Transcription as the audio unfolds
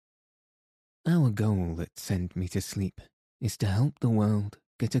Our goal at Send Me to Sleep is to help the world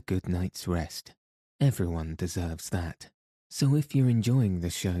get a good night's rest. Everyone deserves that. So if you're enjoying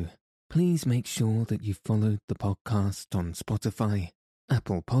the show, please make sure that you've followed the podcast on Spotify,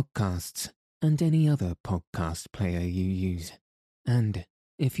 Apple Podcasts, and any other podcast player you use. And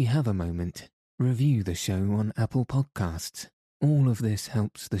if you have a moment, review the show on Apple Podcasts. All of this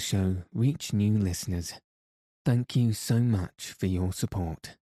helps the show reach new listeners. Thank you so much for your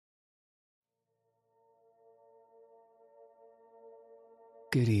support.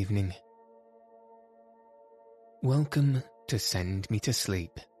 Good evening. Welcome to Send Me to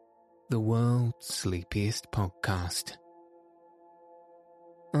Sleep, the world's sleepiest podcast.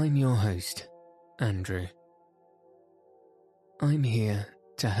 I'm your host, Andrew. I'm here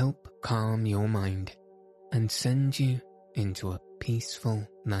to help calm your mind and send you into a peaceful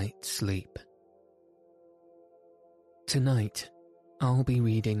night's sleep. Tonight, I'll be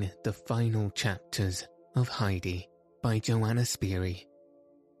reading the final chapters of Heidi by Joanna Spyri.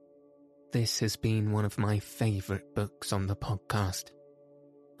 This has been one of my favourite books on the podcast.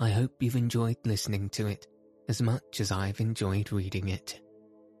 I hope you've enjoyed listening to it as much as I've enjoyed reading it.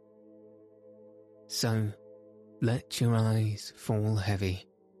 So, let your eyes fall heavy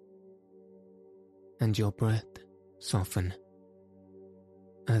and your breath soften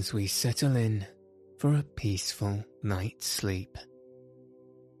as we settle in for a peaceful night's sleep.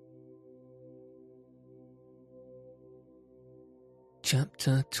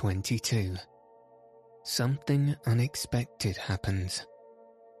 Chapter 22. Something unexpected happens.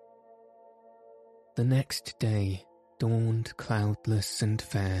 The next day dawned cloudless and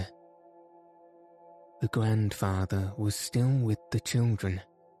fair. The grandfather was still with the children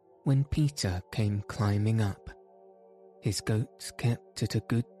when Peter came climbing up. His goats kept at a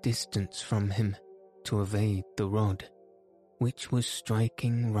good distance from him to evade the rod, which was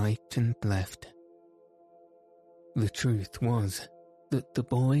striking right and left. The truth was that the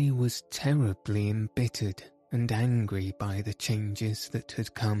boy was terribly embittered and angry by the changes that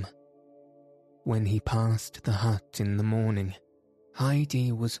had come. When he passed the hut in the morning,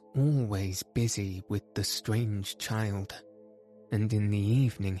 Heidi was always busy with the strange child, and in the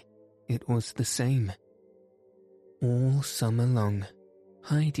evening it was the same. All summer long,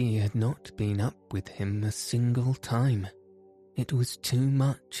 Heidi had not been up with him a single time. It was too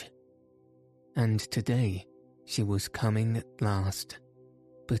much. And today she was coming at last,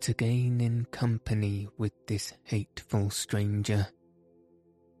 but again in company with this hateful stranger.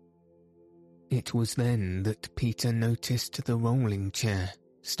 It was then that Peter noticed the rolling chair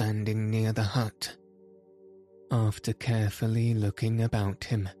standing near the hut. After carefully looking about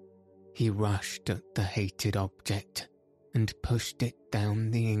him, he rushed at the hated object and pushed it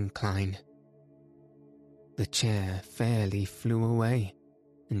down the incline. The chair fairly flew away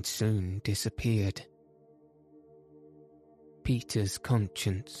and soon disappeared. Peter's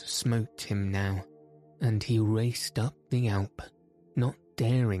conscience smote him now, and he raced up the Alp, not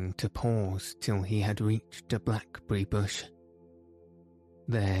daring to pause till he had reached a blackberry bush.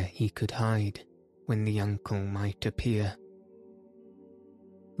 There he could hide when the uncle might appear.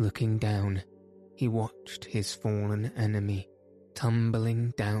 Looking down, he watched his fallen enemy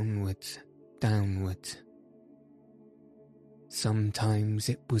tumbling downwards. Sometimes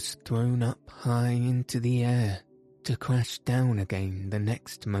it was thrown up high into the air, to crash down again the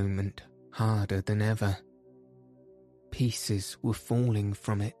next moment harder than ever. Pieces were falling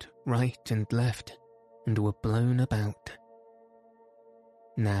from it right and left and were blown about.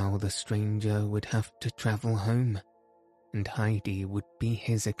 Now the stranger would have to travel home, and Heidi would be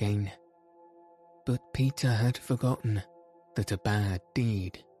his again. But Peter had forgotten that a bad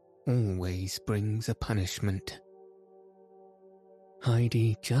deed always brings a punishment.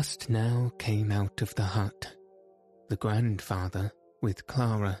 Heidi just now came out of the hut. The grandfather, with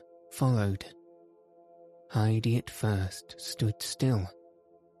Clara, followed. Heidi at first stood still,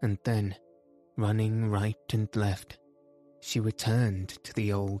 and then, running right and left, she returned to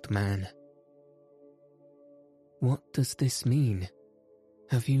the old man. "What does this mean?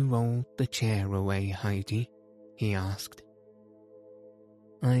 Have you rolled the chair away, Heidi?" he asked.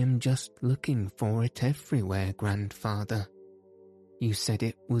 "I am just looking for it everywhere, grandfather. You said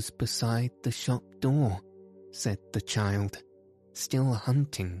it was beside the shop door," said the child, still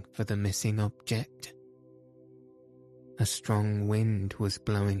hunting for the missing object. A strong wind was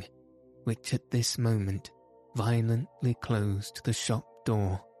blowing, which at this moment violently closed the shop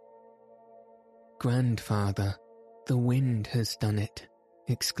door. "Grandfather, the wind has done it,"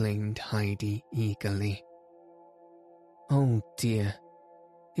 exclaimed Heidi eagerly. "Oh dear,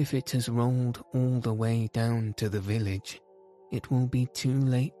 if it has rolled all the way down to the village, It will be too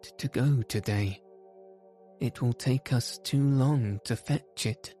late to go today. It will take us too long to fetch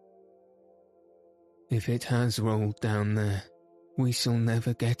it. If it has rolled down there, we shall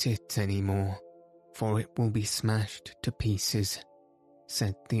never get it any more, for it will be smashed to pieces,"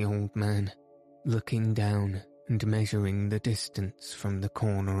 said the old man, looking down and measuring the distance from the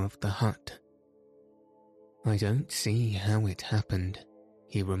corner of the hut. "I don't see how it happened,"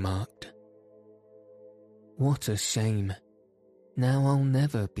 he remarked. "What a shame. Now I'll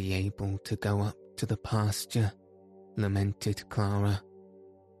never be able to go up to the pasture," lamented Clara.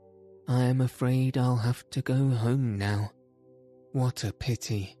 "I am afraid I'll have to go home now. What a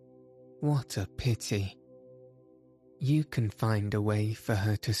pity, what a pity. You can find a way for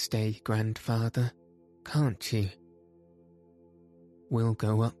her to stay, grandfather, can't you?" "We'll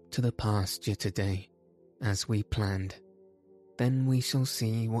go up to the pasture today, as we planned. Then we shall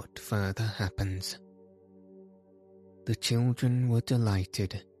see what further happens." The children were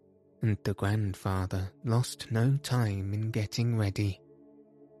delighted, and the grandfather lost no time in getting ready.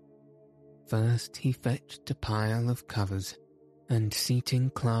 First he fetched a pile of covers, and seating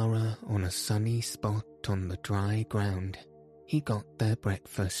Clara on a sunny spot on the dry ground, he got their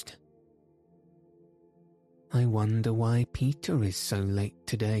breakfast. "I wonder why Peter is so late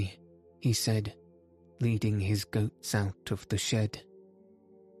today," he said, leading his goats out of the shed.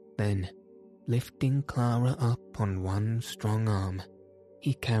 Then, lifting Clara up on one strong arm,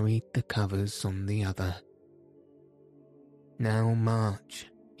 he carried the covers on the other. "Now march,"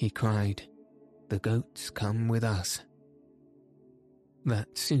 he cried. "The goats come with us."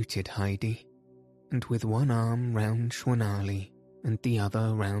 That suited Heidi, and with one arm round Shwanali and the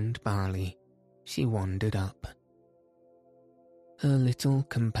other round Bali, she wandered up. Her little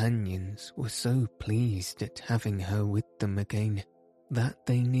companions were so pleased at having her with them again that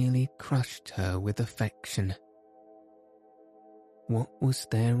they nearly crushed her with affection. What was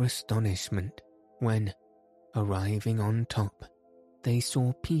their astonishment when, arriving on top, they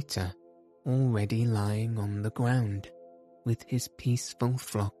saw Peter already lying on the ground, with his peaceful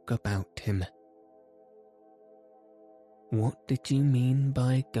flock about him. "What did you mean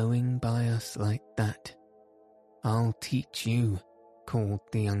by going by us like that? I'll teach you," called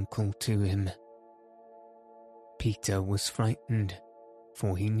the uncle to him. Peter was frightened,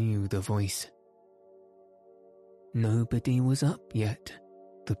 for he knew the voice. "Nobody was up yet,"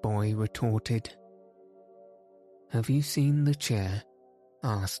 the boy retorted. "Have you seen the chair?"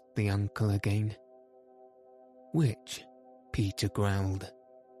 asked the uncle again. "Which?" Peter growled.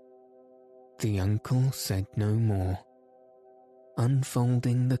 The uncle said no more.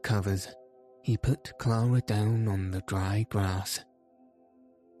 Unfolding the covers, he put Clara down on the dry grass.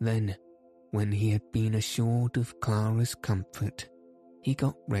 Then, when he had been assured of Clara's comfort, he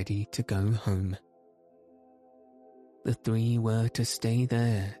got ready to go home. The three were to stay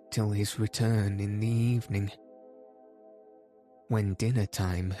there till his return in the evening. When dinner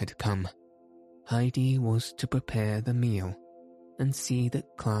time had come, Heidi was to prepare the meal and see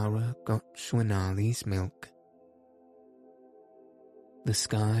that Clara got Shwanali's milk. The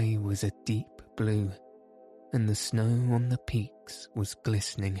sky was a deep blue, and the snow on the peaks was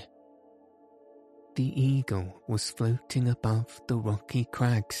glistening. The eagle was floating above the rocky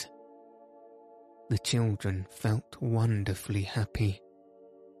crags. The children felt wonderfully happy.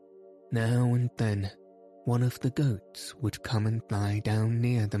 Now and then, one of the goats would come and lie down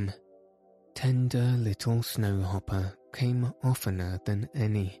near them. Tender little Snowhopper came oftener than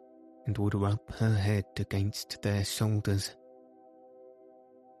any and would rub her head against their shoulders.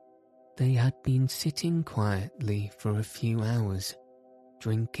 They had been sitting quietly for a few hours,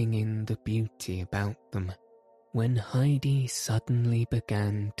 drinking in the beauty about them, when Heidi suddenly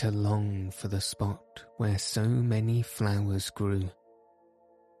began to long for the spot where so many flowers grew.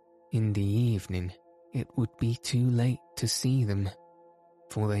 In the evening, it would be too late to see them,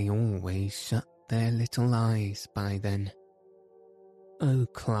 for they always shut their little eyes by then. "Oh,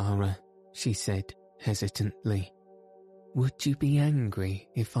 Clara," she said hesitantly, "would you be angry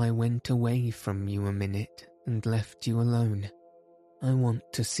if I went away from you a minute and left you alone? I want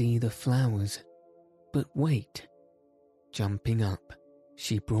to see the flowers. But wait." Jumping up,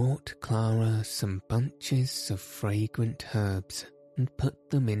 she brought Clara some bunches of fragrant herbs and put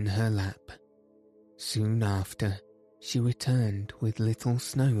them in her lap. Soon after, she returned with little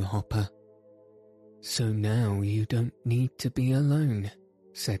Snowhopper. "So now you don't need to be alone,"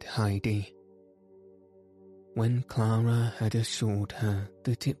 said Heidi. When Clara had assured her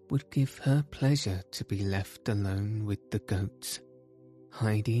that it would give her pleasure to be left alone with the goats,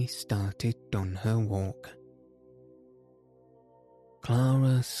 Heidi started on her walk.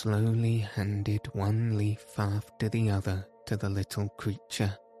 Clara slowly handed one leaf after the other to the little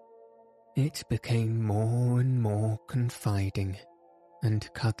creature. It became more and more confiding,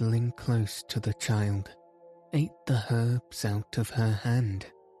 and cuddling close to the child, ate the herbs out of her hand.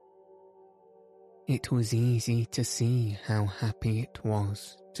 It was easy to see how happy it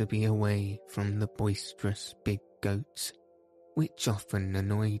was to be away from the boisterous big goats, which often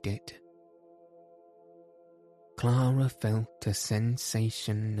annoyed it. Clara felt a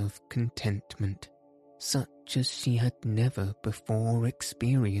sensation of contentment such as she had never before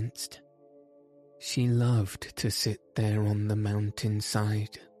experienced. She loved to sit there on the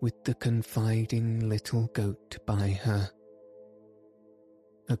mountainside with the confiding little goat by her.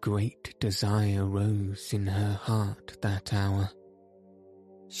 A great desire rose in her heart that hour.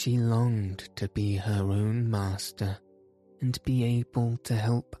 She longed to be her own master and be able to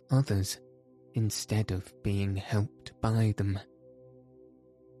help others instead of being helped by them.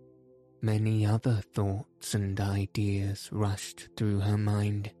 Many other thoughts and ideas rushed through her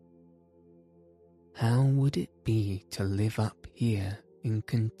mind. How would it be to live up here in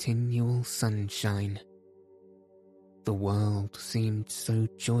continual sunshine? The world seemed so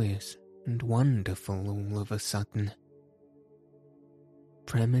joyous and wonderful all of a sudden.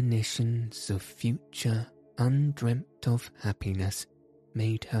 Premonitions of future undreamt of happiness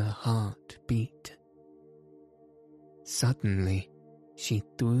made her heart beat. Suddenly, she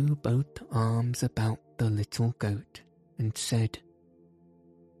threw both arms about the little goat and said,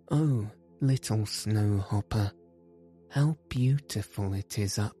 "Oh, little Snowhopper, how beautiful it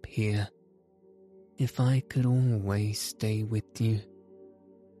is up here. If I could always stay with you."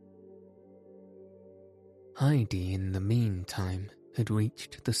 Heidi, in the meantime, had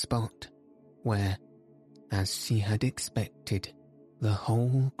reached the spot where, as she had expected, the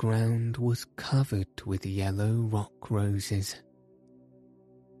whole ground was covered with yellow rock roses.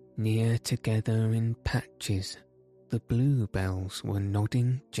 Near together in patches, the bluebells were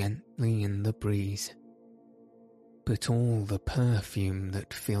nodding gently in the breeze. But all the perfume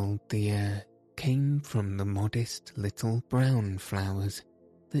that filled the air came from the modest little brown flowers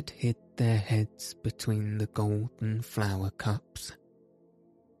that hid their heads between the golden flower cups.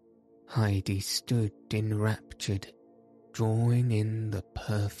 Heidi stood enraptured, drawing in the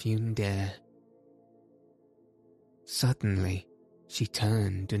perfumed air. Suddenly, she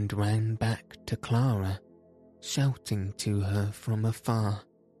turned and ran back to Clara, shouting to her from afar,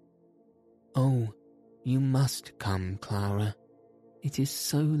 "Oh, you must come, Clara. It is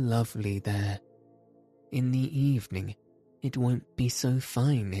so lovely there. In the evening, it won't be so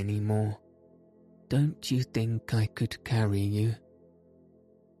fine any more. Don't you think I could carry you?"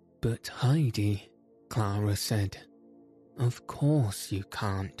 "But Heidi," Clara said, "of course you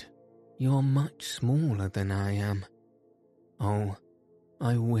can't. You're much smaller than I am. Oh,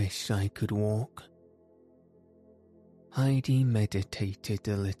 I wish I could walk." Heidi meditated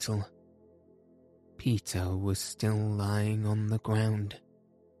a little. Peter was still lying on the ground.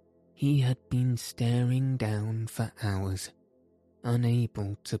 He had been staring down for hours,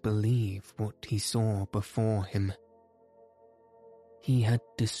 unable to believe what he saw before him. He had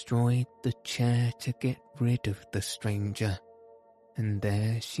destroyed the chair to get rid of the stranger, and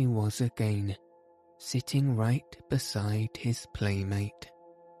there she was again, sitting right beside his playmate.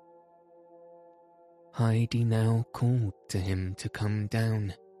 Heidi now called to him to come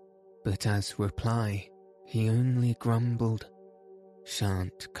down, but as reply, he only grumbled,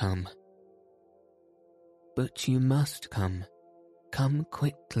 "Shan't come." "But you must come. Come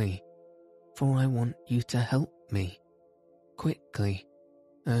quickly, for I want you to help me. Quickly,"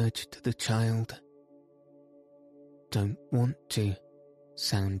 urged the child. "Don't want to,"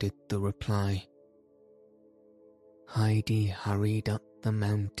 sounded the reply. Heidi hurried up the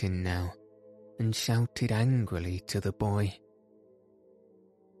mountain now and shouted angrily to the boy,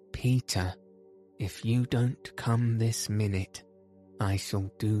 "Peter, if you don't come this minute, I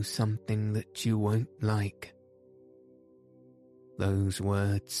shall do something that you won't like." Those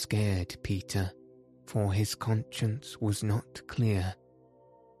words scared Peter, for his conscience was not clear.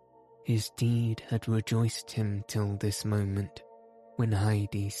 His deed had rejoiced him till this moment, when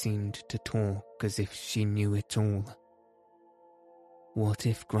Heidi seemed to talk as if she knew it all. What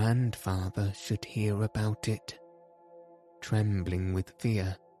if grandfather should hear about it? Trembling with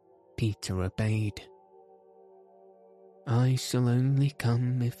fear, Peter obeyed. "I shall only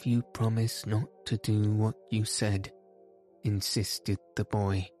come if you promise not to do what you said," insisted the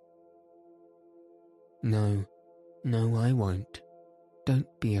boy. No, I won't.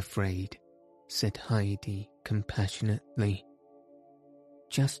 Don't be afraid," said Heidi compassionately.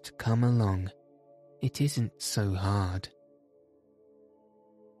 "Just come along. It isn't so hard."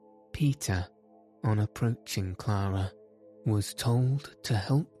 Peter, on approaching Clara, was told to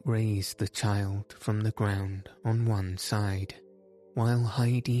help raise the child from the ground on one side, while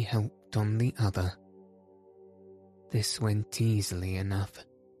Heidi helped on the other. This went easily enough,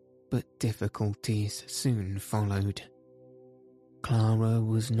 but difficulties soon followed. Clara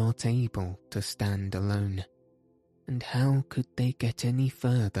was not able to stand alone, and how could they get any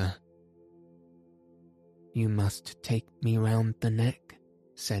further? "You must take me round the neck,"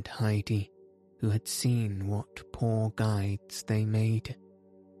 said Heidi, who had seen what poor guides they made.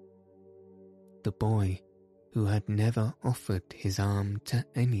 The boy, who had never offered his arm to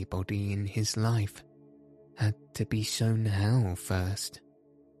anybody in his life, had to be shown how first,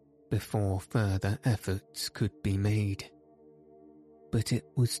 before further efforts could be made. But it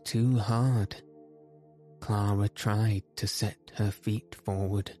was too hard. Clara tried to set her feet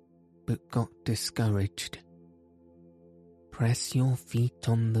forward, but got discouraged. "Press your feet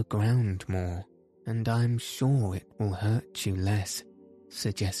on the ground more, and I'm sure it will hurt you less,"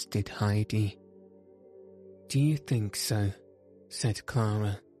 suggested Heidi. "Do you think so?" said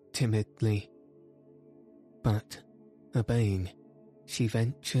Clara timidly. But, obeying, she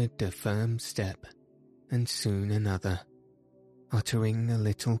ventured a firm step, and soon another, uttering a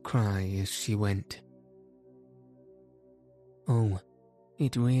little cry as she went. "Oh,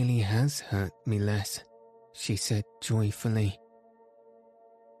 it really has hurt me less," she said joyfully.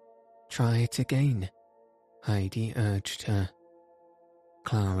 "Try it again," Heidi urged her.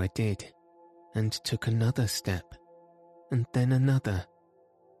 Clara did, and took another step, and then another,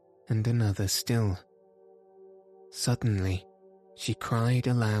 and another still. Suddenly, she cried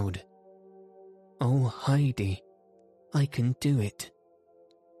aloud, "Oh, Heidi, I can do it.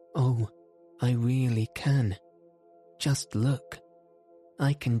 Oh, I really can. Just look.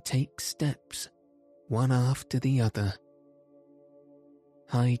 I can take steps, one after the other."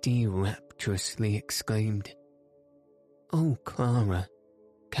 Heidi rapturously exclaimed, "Oh, Clara,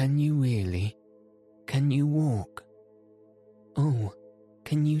 can you really? Can you walk? Oh,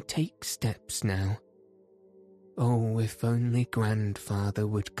 can you take steps now? Oh, if only Grandfather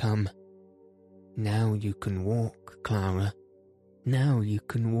would come. Now you can walk, Clara. Now you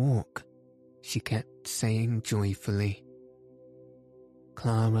can walk," she kept saying joyfully.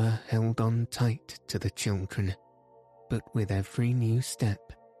 Clara held on tight to the children, but with every new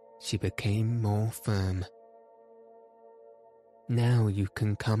step, she became more firm. "Now you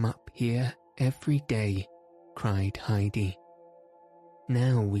can come up here every day," cried Heidi.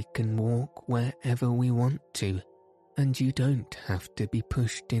 "Now we can walk wherever we want to, and you don't have to be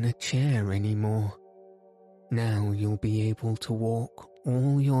pushed in a chair anymore. Now you'll be able to walk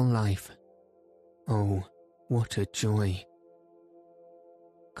all your life. Oh, what a joy!"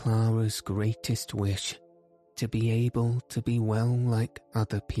 Clara's greatest wish, to be able to be well like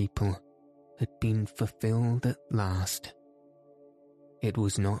other people, had been fulfilled at last. It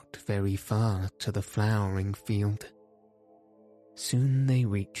was not very far to the flowering field. Soon they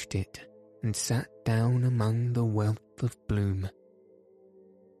reached it and sat down among the wealth of bloom.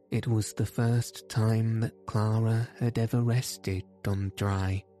 It was the first time that Clara had ever rested on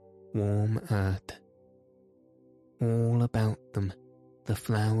dry, warm earth. All about them, the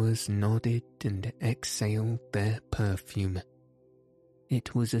flowers nodded and exhaled their perfume.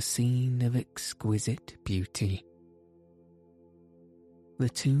 It was a scene of exquisite beauty. The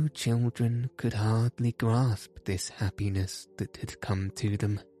two children could hardly grasp this happiness that had come to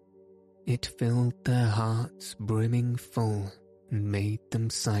them. It filled their hearts brimming full and made them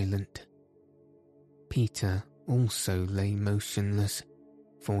silent. Peter also lay motionless,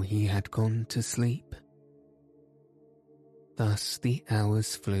 for he had gone to sleep. Thus the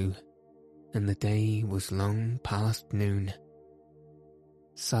hours flew, and the day was long past noon.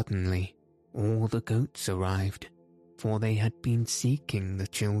 Suddenly, all the goats arrived, for they had been seeking the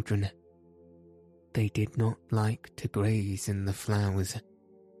children. They did not like to graze in the flowers,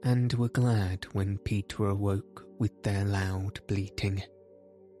 and were glad when Peter awoke with their loud bleating.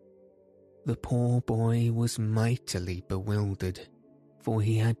 The poor boy was mightily bewildered, for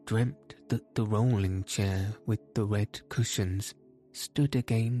he had dreamt that the rolling chair with the red cushions stood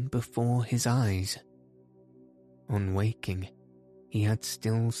again before his eyes. On waking, he had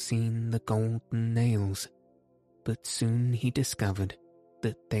still seen the golden nails, but soon he discovered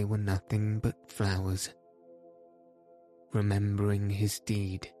that they were nothing but flowers. Remembering his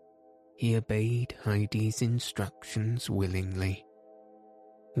deed, he obeyed Heidi's instructions willingly.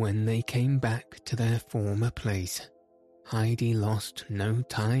 When they came back to their former place, Heidi lost no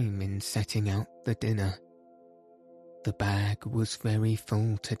time in setting out the dinner. The bag was very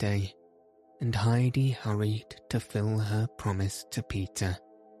full today, and Heidi hurried to fill her promise to Peter,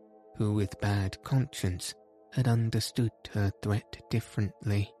 who with bad conscience had understood her threat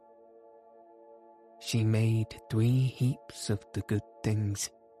differently. She made 3 heaps of the good things,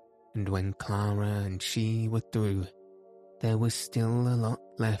 and when Clara and she were through, there was still a lot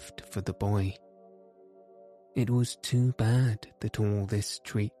left for the boy. It was too bad that all this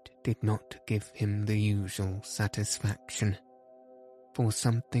treat did not give him the usual satisfaction, for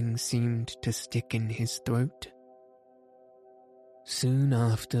something seemed to stick in his throat. Soon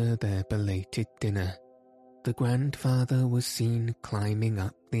after their belated dinner, the grandfather was seen climbing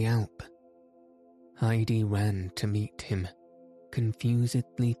up the Alp. Heidi ran to meet him,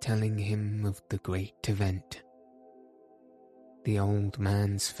 confusedly telling him of the great event. The old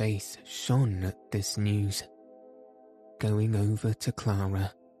man's face shone at this news. Going over to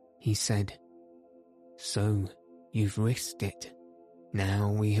Clara, he said, "So, you've risked it.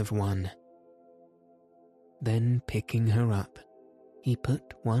 Now we have won." Then picking her up, he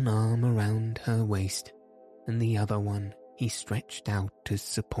put one arm around her waist, and the other one he stretched out as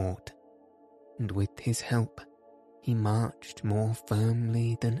support, and with his help, he marched more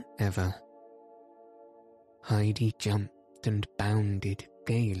firmly than ever. Heidi jumped and bounded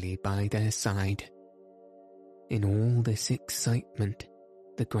gaily by their side. In all this excitement,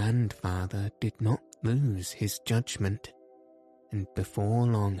 the grandfather did not lose his judgment, and before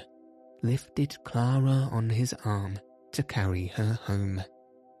long lifted Clara on his arm to carry her home.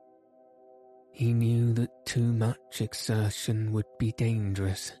 He knew that too much exertion would be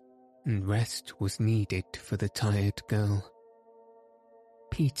dangerous, and rest was needed for the tired girl.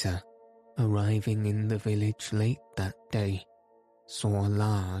 Peter, arriving in the village late that day, saw a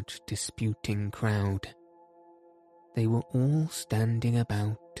large disputing crowd. They were all standing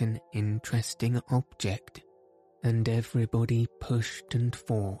about an interesting object, and everybody pushed and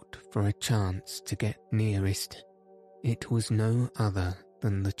fought for a chance to get nearest. It was no other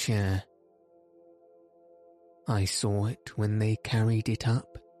than the chair. "I saw it when they carried it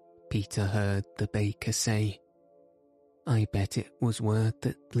up," Peter heard the baker say. "I bet it was worth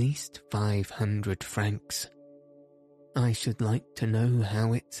at least 500 francs. I should like to know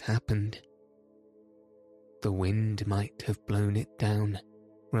how it's happened." "The wind might have blown it down,"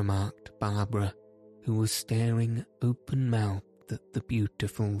 remarked Barbara, who was staring open-mouthed at the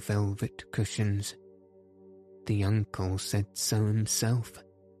beautiful velvet cushions. "The uncle said so himself."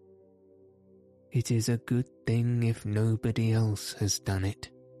 "It is a good thing if nobody else has done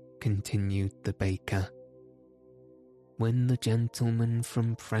it," continued the baker. "When the gentleman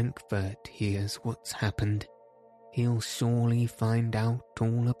from Frankfurt hears what's happened, he'll surely find out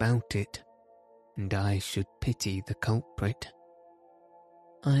all about it, and I should pity the culprit.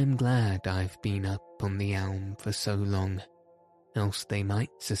 I'm glad I've been up on the elm for so long, else they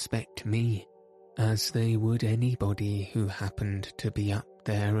might suspect me, as they would anybody who happened to be up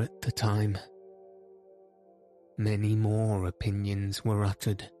there at the time." Many more opinions were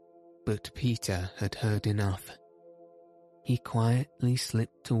uttered, but Peter had heard enough. He quietly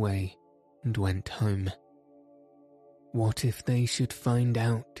slipped away and went home. What if they should find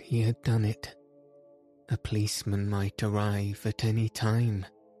out he had done it? A policeman might arrive at any time,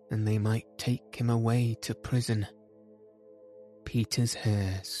 and they might take him away to prison. Peter's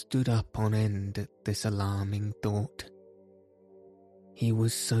hair stood up on end at this alarming thought. He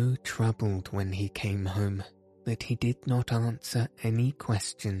was so troubled when he came home that he did not answer any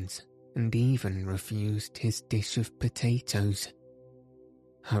questions and even refused his dish of potatoes.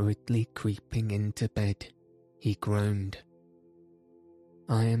 Hurriedly creeping into bed, he groaned.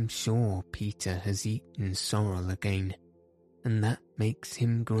 "I am sure Peter has eaten sorrel again, and that makes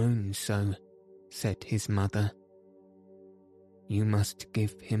him groan so," said his mother. "You must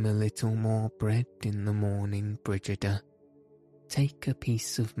give him a little more bread in the morning, Brigida. Take a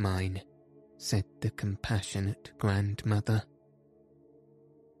piece of mine," said the compassionate grandmother.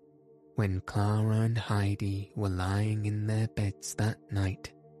 When Clara and Heidi were lying in their beds that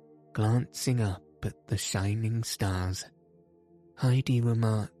night, glancing up at the shining stars, Heidi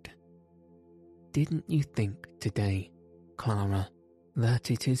remarked, "Didn't you think today, Clara, that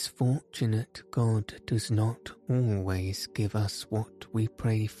it is fortunate God does not always give us what we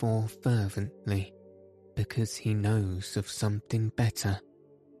pray for fervently, because he knows of something better?"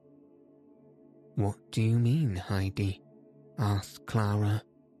 "What do you mean, Heidi?" asked Clara.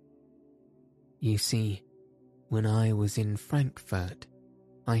 "You see, when I was in Frankfurt,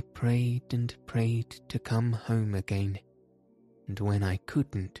 I prayed and prayed to come home again, and when I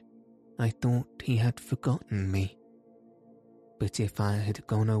couldn't, I thought he had forgotten me. But if I had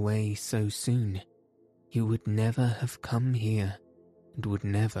gone away so soon, you would never have come here and would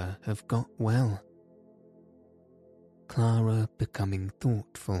never have got well." Clara, becoming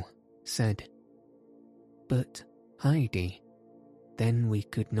thoughtful, said, But, Heidi, then we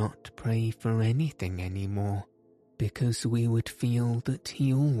could not pray for anything anymore, because we would feel that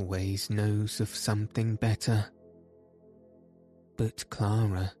he always knows of something better. But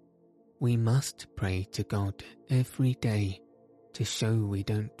Clara, we must pray to God every day to show we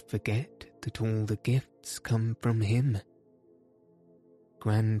don't forget that all the gifts come from him.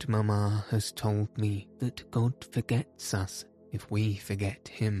 Grandmama has told me that God forgets us if we forget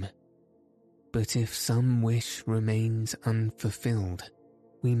him. But if some wish remains unfulfilled,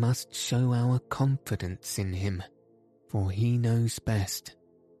 we must show our confidence in him, for he knows best.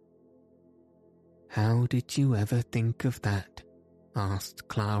 How did you ever think of that? Asked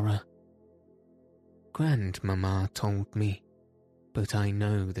Clara. Grandmama told me, but I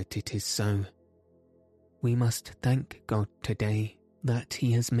know that it is so. We must thank God today that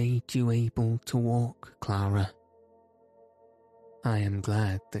he has made you able to walk, Clara. I am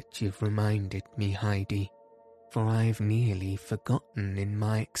glad that you've reminded me, Heidi, for I've nearly forgotten in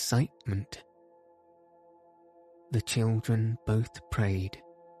my excitement. The children both prayed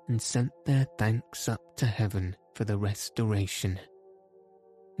and sent their thanks up to heaven for the restoration.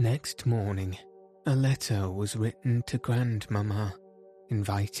 Next morning, a letter was written to Grandmama,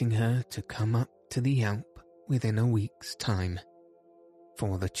 inviting her to come up to the Alp within a week's time,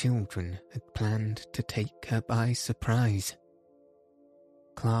 for the children had planned to take her by surprise.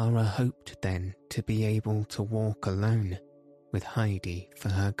 Clara hoped then to be able to walk alone, with Heidi for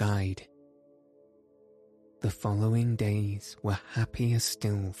her guide. The following days were happier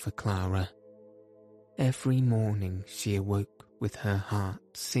still for Clara. Every morning she awoke with her heart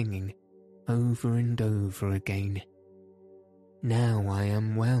singing over and over again, "Now I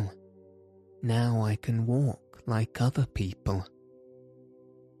am well. Now I can walk like other people."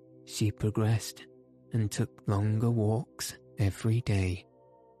 She progressed and took longer walks every day.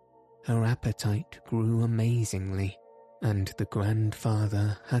 Her appetite grew amazingly, and the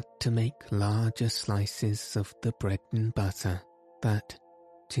grandfather had to make larger slices of the bread and butter that,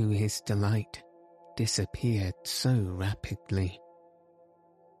 to his delight, disappeared so rapidly.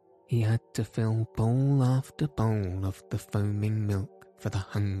 He had to fill bowl after bowl of the foaming milk for the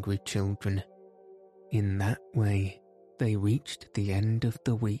hungry children. In that way, they reached the end of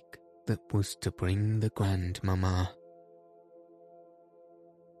the week that was to bring the grandmama.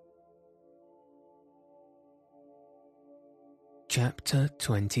 Chapter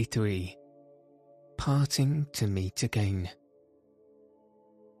 23. Parting to Meet Again.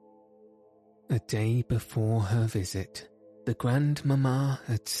 A day before her visit, the grandmama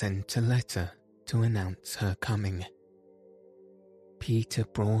had sent a letter to announce her coming. Peter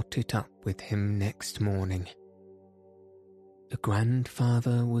brought it up with him next morning. The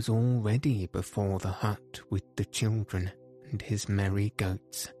grandfather was already before the hut with the children and his merry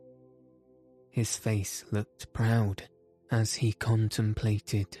goats. His face looked proud as he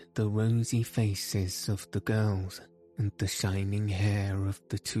contemplated the rosy faces of the girls and the shining hair of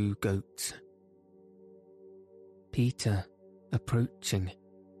the two goats. Peter, approaching,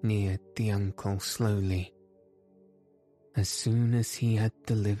 neared the uncle slowly. As soon as he had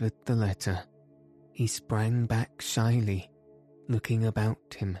delivered the letter, he sprang back shyly, looking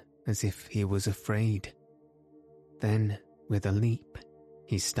about him as if he was afraid. Then, with a leap,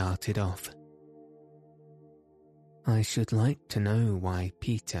 he started off. I should like to know why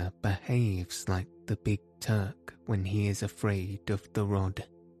Peter behaves like the big Turk when he is afraid of the rod,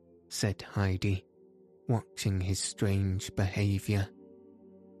 said Heidi, watching his strange behaviour.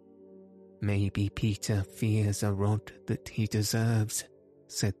 Maybe Peter fears a rod that he deserves,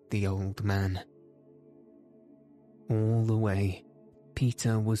 said the old man. All the way,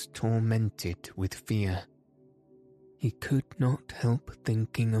 Peter was tormented with fear. He could not help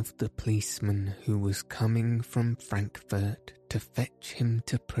thinking of the policeman who was coming from Frankfurt to fetch him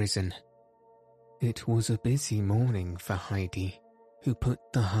to prison. It was a busy morning for Heidi, who put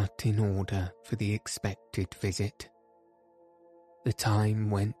the hut in order for the expected visit. The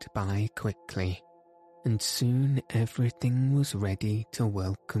time went by quickly, and soon everything was ready to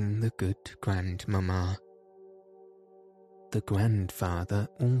welcome the good grandmama. The grandfather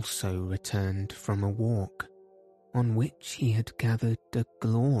also returned from a walk, on which he had gathered a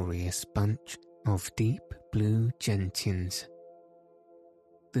glorious bunch of deep blue gentians.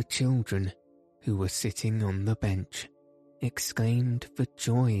 The children, who were sitting on the bench, exclaimed for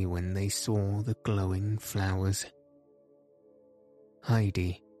joy when they saw the glowing flowers.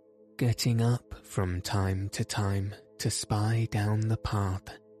 Heidi, getting up from time to time to spy down the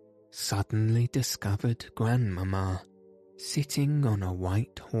path, suddenly discovered Grandmama sitting on a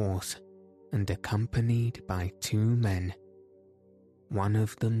white horse and accompanied by two men. one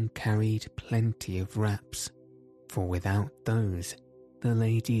of them carried plenty of wraps, for without those the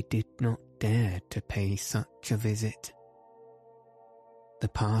lady did not dare to pay such a visit. The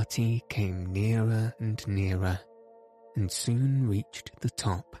party came nearer and nearer, and soon reached the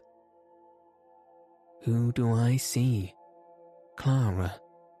top. "Who do I see? Clara,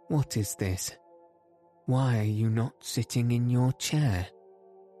 what is this? Why are you not sitting in your chair?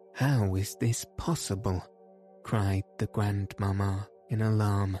 How is this possible?" cried the grandmamma in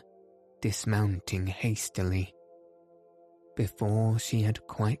alarm, dismounting hastily. Before she had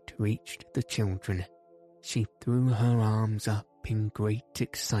quite reached the children, she threw her arms up in great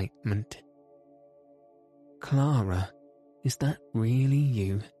excitement. "Clara, is that really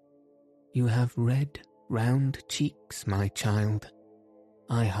you? You have red, round cheeks, my child.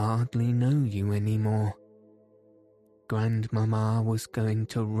 I hardly know you any more." Grandmamma was going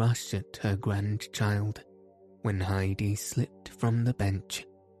to rush at her grandchild when Heidi slipped from the bench,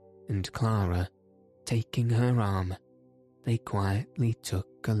 and Clara, taking her arm, they quietly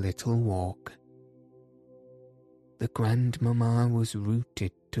took a little walk. The grandmamma was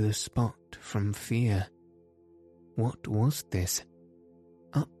rooted to the spot from fear. What was this?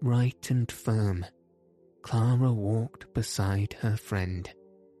 Upright and firm, Clara walked beside her friend.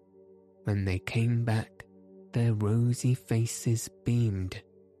 When they came back, their rosy faces beamed.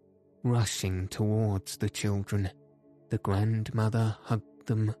 Rushing towards the children, the grandmother hugged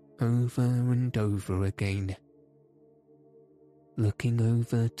them over and over again. Looking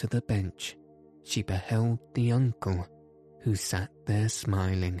over to the bench, she beheld the uncle, who sat there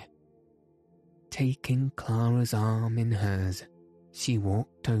smiling. Taking Clara's arm in hers, she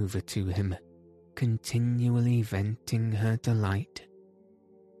walked over to him, continually venting her delight.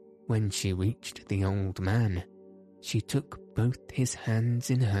 When she reached the old man, she took both his hands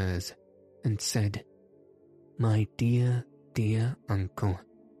in hers and said, "My dear, dear uncle,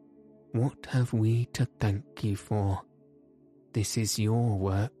 what have we to thank you for? This is your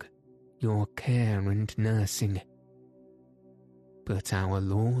work, your care and nursing." But our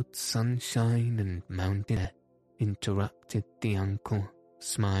Lord's sunshine and mountain air interrupted the uncle,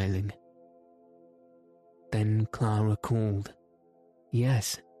 smiling. Then Clara called,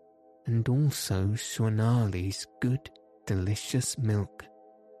 "Yes, and also Schwanali's good, delicious milk.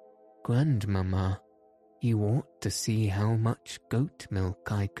 Grandmamma, you ought to see how much goat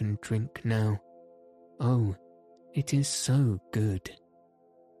milk I can drink now. Oh, it is so good."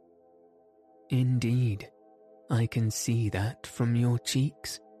 "Indeed, I can see that from your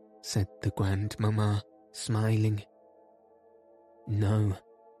cheeks," said the grandmamma, smiling. "No,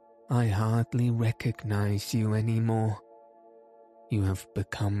 I hardly recognize you any more. You have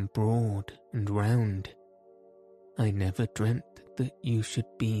become broad and round. I never dreamt that you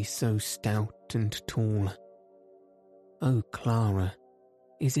should be so stout and tall. Oh, Clara,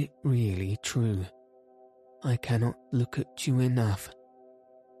 is it really true? I cannot look at you enough.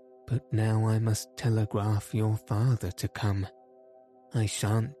 But now I must telegraph your father to come. I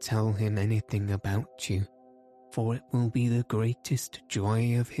shan't tell him anything about you, for it will be the greatest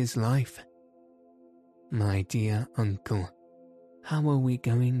joy of his life. My dear uncle, how are we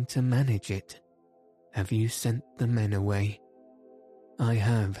going to manage it? Have you sent the men away?" "I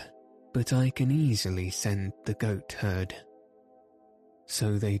have, but I can easily send the goat herd."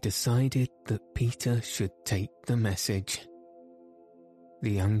 So they decided that Peter should take the message.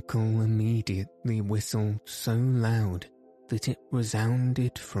 The uncle immediately whistled so loud that it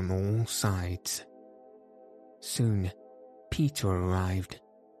resounded from all sides. Soon Peter arrived,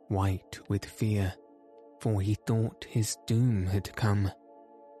 white with fear, for he thought his doom had come.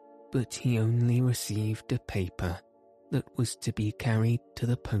 But he only received a paper that was to be carried to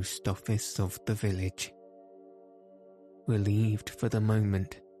the post office of the village. Relieved for the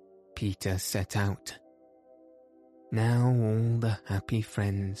moment, Peter set out. Now all the happy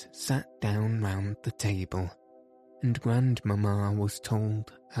friends sat down round the table, and Grandmamma was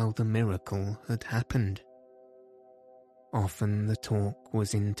told how the miracle had happened. Often the talk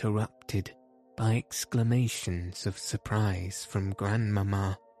was interrupted by exclamations of surprise from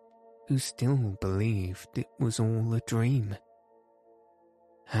Grandmamma, who still believed it was all a dream.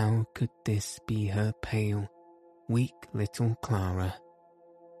 How could this be her pale, weak little Clara?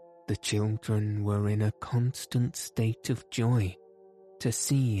 The children were in a constant state of joy to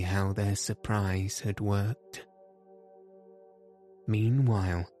see how their surprise had worked.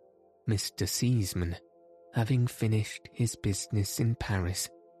 Meanwhile, Mr. Seaman, having finished his business in Paris,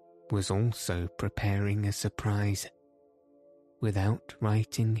 was also preparing a surprise. Without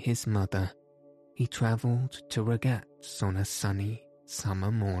writing his mother, he travelled to Ragaz on a sunny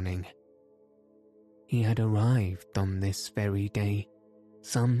summer morning. He had arrived on this very day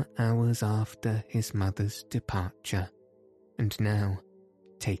some hours after his mother's departure, and now,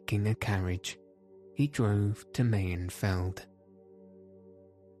 taking a carriage, he drove to Mayenfeld.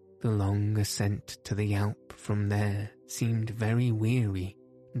 The long ascent to the Alp from there seemed very weary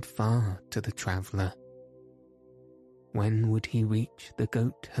and far to the traveller. When would he reach the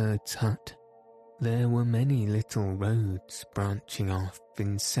goatherd's hut? There were many little roads branching off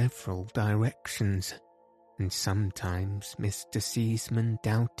in several directions, and sometimes Mr. Seaman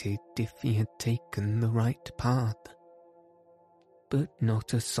doubted if he had taken the right path. But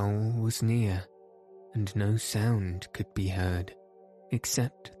not a soul was near, and no sound could be heard,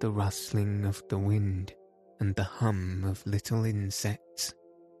 except the rustling of the wind and the hum of little insects.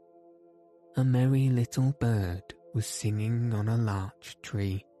 A merry little bird was singing on a larch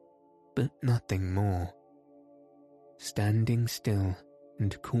tree, but nothing more. Standing still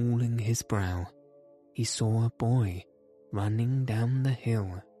and cooling his brow, he saw a boy running down the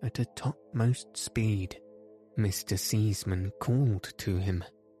hill at a topmost speed. Mr. Seaman called to him,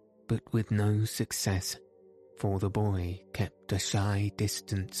 but with no success, for the boy kept a shy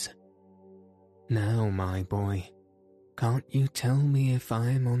distance. "Now, my boy, can't you tell me if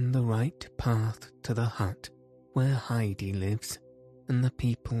I'm on the right path to the hut where Heidi lives and the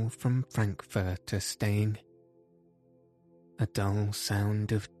people from Frankfurt are staying?" A dull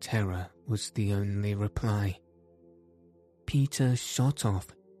sound of terror was the only reply. Peter shot off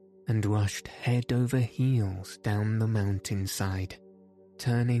and rushed head over heels down the mountainside,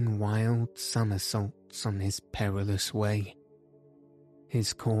 turning wild somersaults on his perilous way.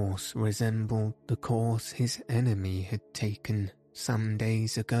 His course resembled the course his enemy had taken some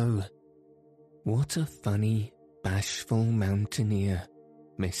days ago. "What a funny, bashful mountaineer,"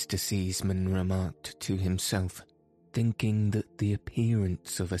 Mr. Seaman remarked to himself, thinking that the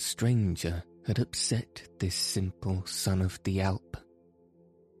appearance of a stranger had upset this simple son of the Alp.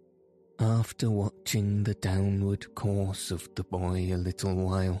 After watching the downward course of the boy a little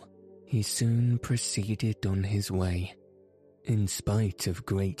while, he soon proceeded on his way. In spite of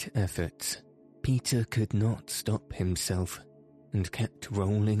great efforts, Peter could not stop himself and kept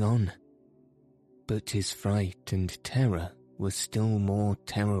rolling on. But his fright and terror was still more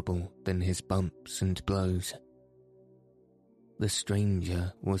terrible than his bumps and blows. The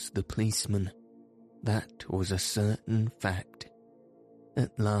stranger was the policeman. That was a certain fact.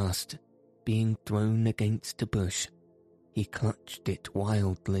 At last, being thrown against a bush, he clutched it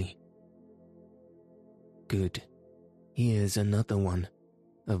wildly. "Good. Here's another one,"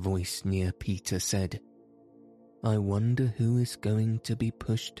 a voice near Peter said. "I wonder who is going to be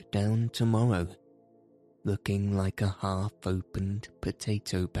pushed down tomorrow," looking like a half-opened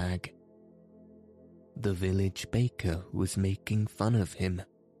potato bag. The village baker was making fun of him.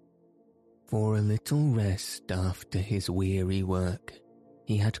 For a little rest after his weary work,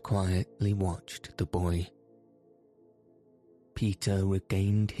 he had quietly watched the boy. Peter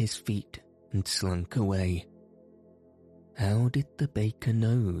regained his feet and slunk away. How did the baker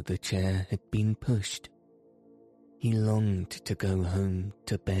know the chair had been pushed? He longed to go home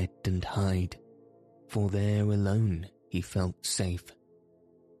to bed and hide, for there alone he felt safe.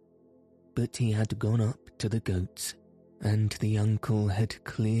 But he had gone up to the goats, and the uncle had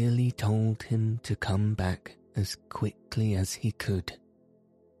clearly told him to come back as quickly as he could.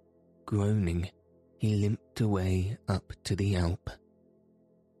 Groaning, he limped away up to the Alp.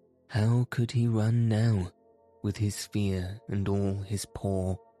 How could he run now, with his fear and all his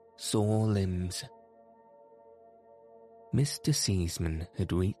poor, sore limbs? Mr. Seaman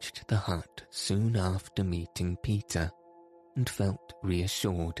had reached the hut soon after meeting Peter, and felt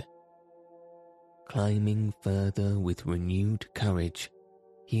reassured. Climbing further with renewed courage,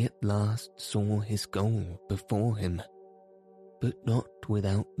 he at last saw his goal before him, but not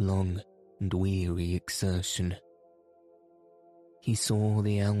without long and weary exertion. He saw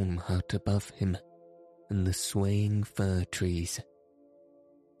the elm hut above him and the swaying fir trees.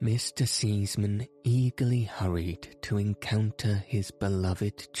 Mr. Seaman eagerly hurried to encounter his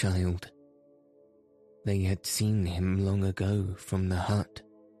beloved child. They had seen him long ago from the hut,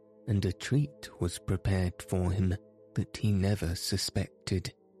 and a treat was prepared for him that he never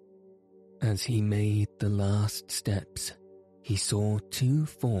suspected. As he made the last steps, he saw two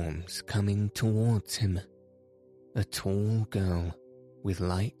forms coming towards him. A tall girl with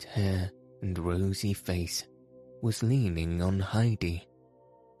light hair and rosy face was leaning on Heidi,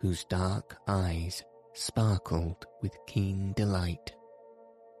 whose dark eyes sparkled with keen delight.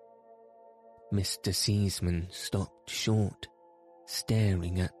 Mr. Seaman stopped short,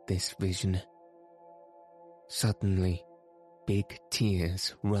 staring at this vision. Suddenly, big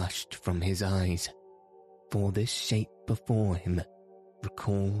tears rushed from his eyes, for this shape before him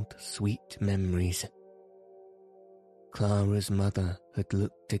recalled sweet memories. Clara's mother had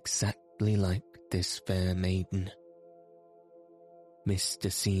looked exactly like this fair maiden.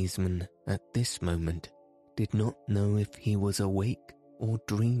 Mr. Seaman at this moment did not know if he was awake or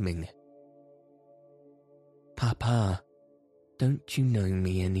dreaming. "Papa, don't you know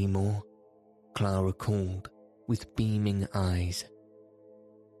me any more?" Clara called with beaming eyes.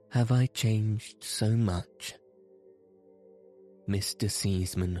 "Have I changed so much?" Mr.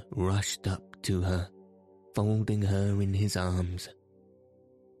 Seaman rushed up to her, folding her in his arms.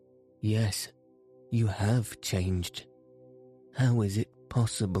 "Yes, you have changed. How is it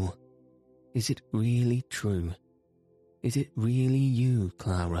possible? Is it really true? Is it really you,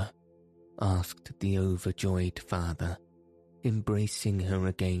 Clara?" asked the overjoyed father, embracing her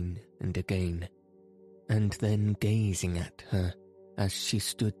again and again, and then gazing at her as she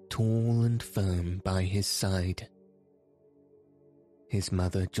stood tall and firm by his side. His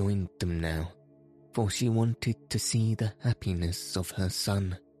mother joined them now, for she wanted to see the happiness of her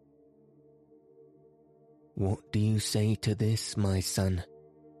son. "What do you say to this, my son?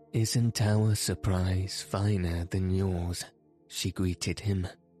 Isn't our surprise finer than yours?" she greeted him.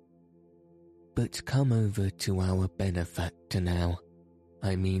 "But come over to our benefactor now,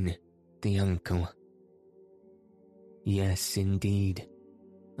 I mean the uncle." "Yes, indeed.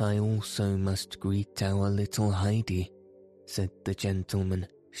 I also must greet our little Heidi," said the gentleman,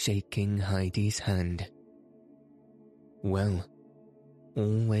 shaking Heidi's hand. "Well,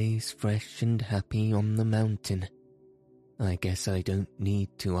 always fresh and happy on the mountain. I guess I don't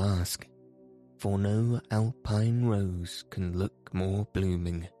need to ask, for no alpine rose can look more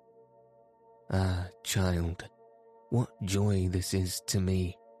blooming. Ah, child, what joy this is to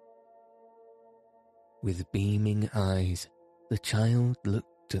me." With beaming eyes, the child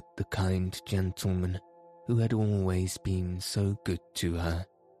looked at the kind gentleman who had always been so good to her.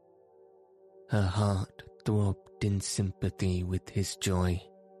 Her heart throbbed in sympathy with his joy.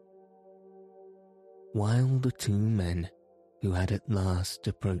 While the two men, who had at last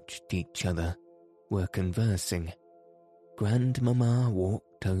approached each other, were conversing, Grandmamma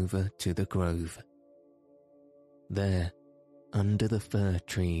walked over to the grove. There, under the fir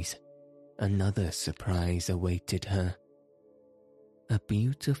trees, another surprise awaited her. A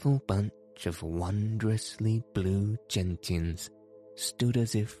beautiful bunch of wondrously blue gentians stood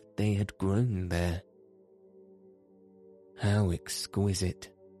as if they had grown there. "How exquisite!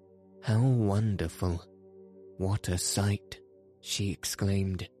 How wonderful! What a sight!" she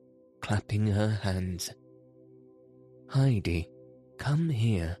exclaimed, clapping her hands. "Heidi, come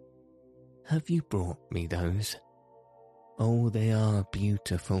here. Have you brought me those? Oh, they are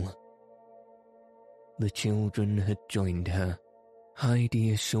beautiful." The children had joined her,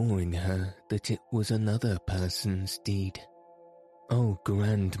 Heidi assuring her that it was another person's deed. "Oh,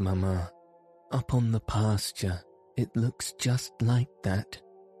 Grandmamma, up on the pasture it looks just like that,"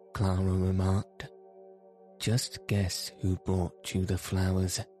 Clara remarked. "Just guess who brought you the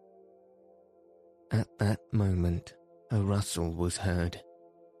flowers." At that moment a rustle was heard,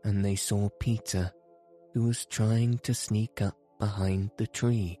 and they saw Peter, who was trying to sneak up behind the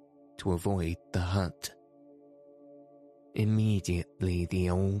tree to avoid the hut. Immediately the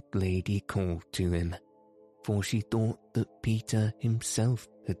old lady called to him, for she thought that Peter himself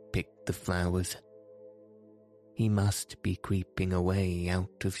had picked the flowers. He must be creeping away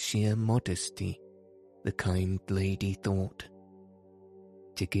out of sheer modesty, the kind lady thought.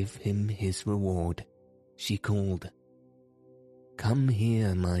 To give him his reward, she called, "Come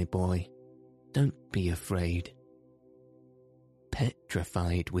here, my boy. Don't be afraid."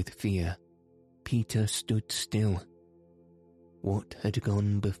 Petrified with fear, Peter stood still. What had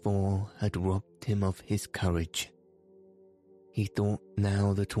gone before had robbed him of his courage. He thought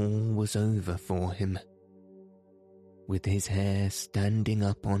now that all was over for him. With his hair standing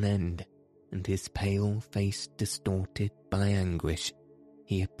up on end and his pale face distorted by anguish,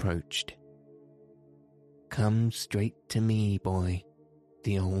 he approached. "Come straight to me, boy,"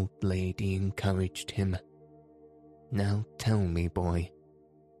 the old lady encouraged him. "Now tell me, boy,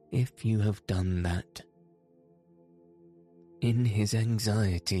 if you have done that." In his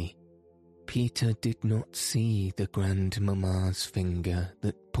anxiety, Peter did not see the Grandmamma's finger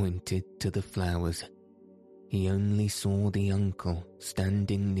that pointed to the flowers. He only saw the uncle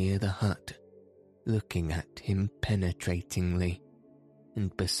standing near the hut, looking at him penetratingly,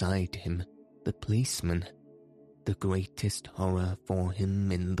 and beside him the policeman, the greatest horror for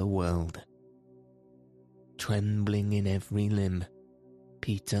him in the world. Trembling in every limb,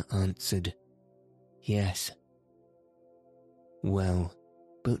 Peter answered, "Yes." "Well,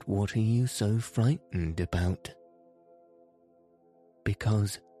 but what are you so frightened about?"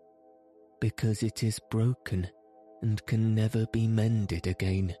 Because it is broken and can never be mended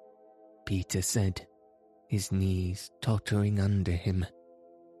again, Peter said, his knees tottering under him.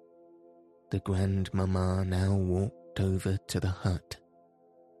 The grandmamma now walked over to the hut.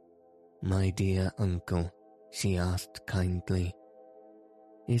 "My dear uncle," she asked kindly,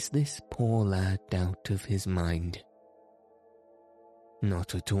 "is this poor lad out of his mind?"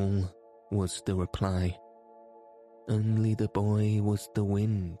 "Not at all," was the reply. "Only the boy was the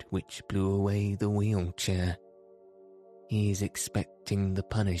wind which blew away the wheelchair. He is expecting the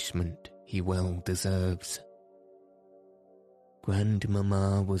punishment he well deserves."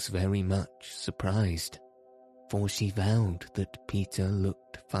 Grandmamma was very much surprised, for she vowed that Peter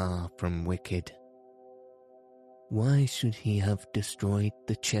looked far from wicked. Why should he have destroyed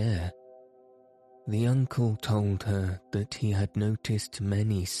the chair? The uncle told her that he had noticed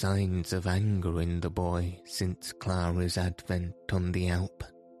many signs of anger in the boy since Clara's advent on the Alp.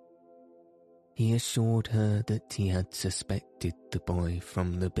 He assured her that he had suspected the boy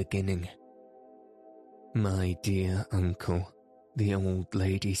from the beginning. "My dear uncle," the old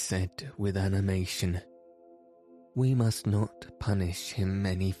lady said with animation, "we must not punish him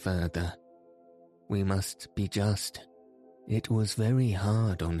any further. We must be just. It was very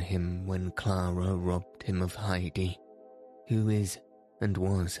hard on him when Clara robbed him of Heidi, who is and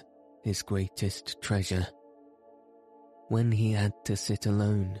was his greatest treasure. When he had to sit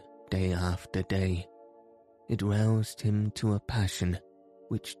alone day after day, it roused him to a passion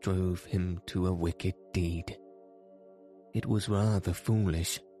which drove him to a wicked deed. It was rather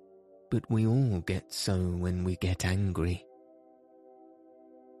foolish, but we all get so when we get angry."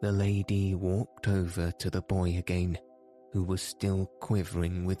 The lady walked over to the boy again, who was still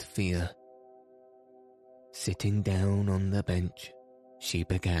quivering with fear. Sitting down on the bench, she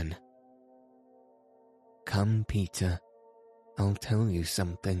began. "Come, Peter, I'll tell you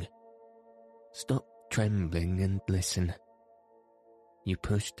something. Stop trembling and listen. You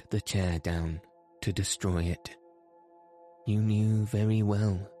pushed the chair down to destroy it. You knew very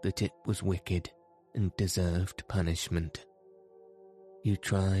well that it was wicked and deserved punishment. You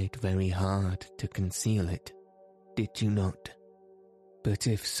tried very hard to conceal it, did you not? But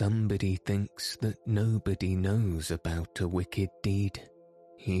if somebody thinks that nobody knows about a wicked deed,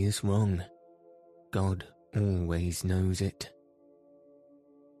 he is wrong. God always knows it.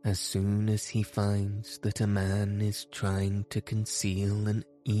 As soon as he finds that a man is trying to conceal an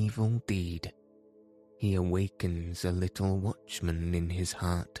evil deed, he awakens a little watchman in his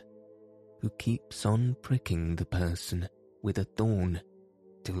heart, who keeps on pricking the person with a thorn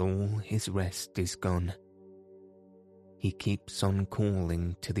till all his rest is gone. He keeps on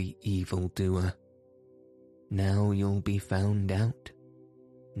calling to the evildoer, 'Now you'll be found out.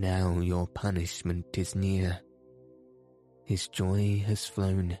 Now your punishment is near.' His joy has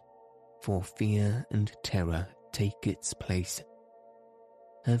flown, for fear and terror take its place.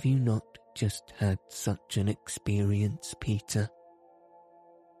 Have you not just had such an experience, Peter?"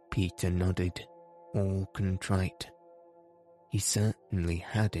 Peter nodded, all contrite. He certainly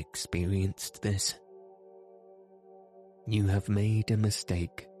had experienced this. "You have made a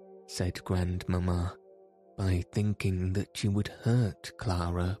mistake," said Grandmamma, "by thinking that you would hurt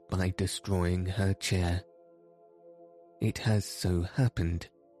Clara by destroying her chair. It has so happened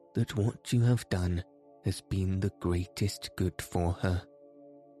that what you have done has been the greatest good for her.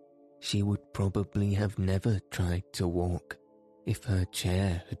 She would probably have never tried to walk if her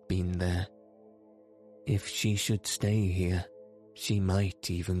chair had been there. If she should stay here, she might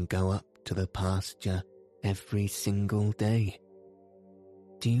even go up to the pasture every single day.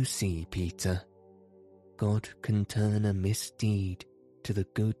 Do you see, Peter? God can turn a misdeed to the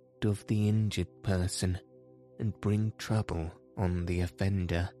good of the injured person and bring trouble on the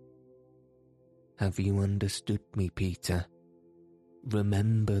offender. Have you understood me, Peter?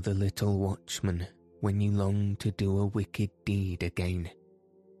 Remember the little watchman when you long to do a wicked deed again.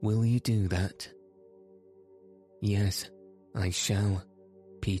 Will you do that?" "Yes, I shall,"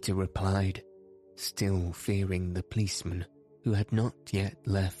 Peter replied, still fearing the policeman who had not yet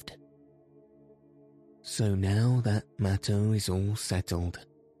left. "So now that matter is all settled,"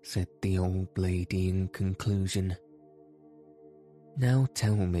 said the old lady in conclusion. "Now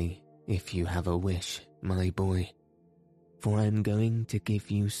tell me if you have a wish, my boy, for I am going to give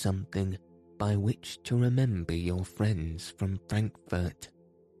you something by which to remember your friends from Frankfurt.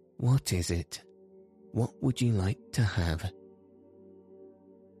 What is it? What would you like to have?"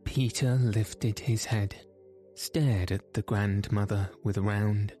 Peter lifted his head, stared at the grandmother with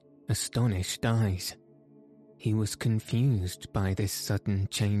round, astonished eyes. He was confused by this sudden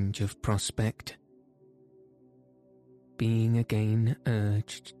change of prospect. being again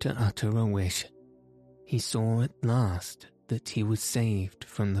urged to utter a wish, he saw at last that he was saved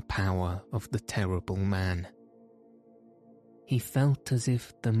from the power of the terrible man. He felt as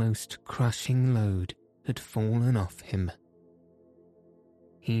if the most crushing load had fallen off him.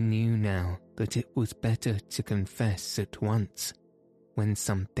 He knew now that it was better to confess at once when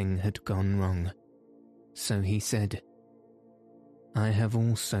something had gone wrong, so he said, "I have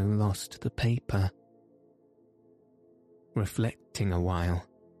also lost the paper." Reflecting a while,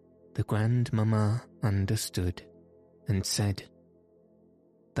 the grandmamma understood and said,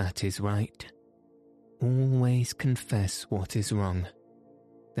 "That is right. Always confess what is wrong,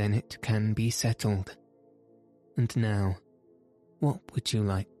 then it can be settled. And now, what would you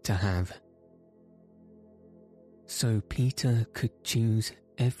like to have?" So Peter could choose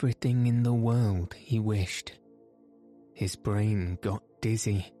everything in the world he wished. His brain got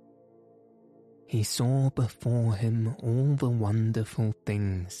dizzy. He saw before him all the wonderful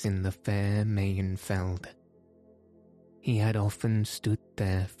things in the fair Mayenfeld. He had often stood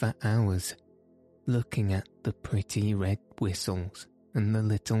there for hours, looking at the pretty red whistles and the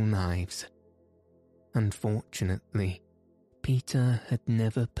little knives. Unfortunately, Peter had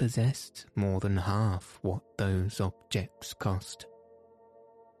never possessed more than half what those objects cost.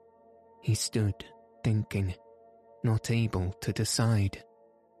 He stood thinking, not able to decide,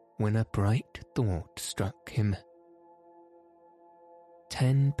 when a bright thought struck him.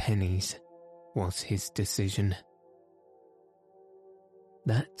 10 pennies was his decision.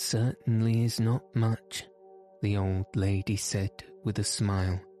 "That certainly is not much," the old lady said with a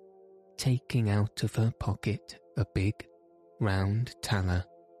smile, taking out of her pocket a big, round thaler,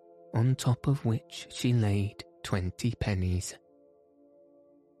 on top of which she laid 20 pennies.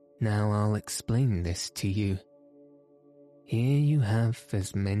 "Now I'll explain this to you. Here you have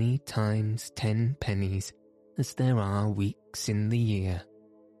as many times 10 pennies as there are weeks in the year.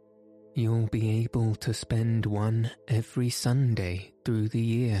 You'll be able to spend one every Sunday through the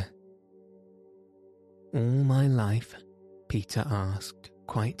year." "All my life?" Peter asked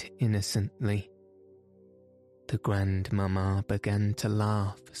quite innocently. The grandmamma began to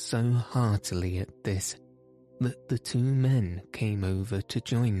laugh so heartily at this that the 2 men came over to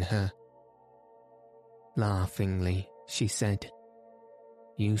join her. Laughingly, she said,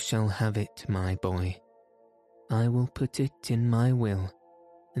 "You shall have it, my boy. I will put it in my will,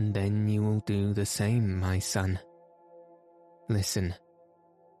 and then you will do the same, my son. Listen.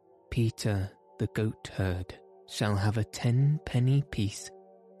 Peter, the goatherd, shall have a 10-penny piece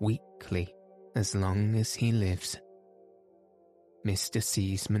weekly as long as he lives." Mr.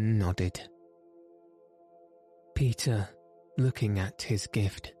 Seaman nodded. Peter, looking at his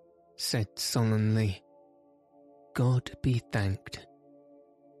gift, said solemnly, "God be thanked."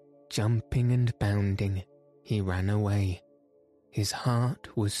 Jumping and bounding, he ran away. His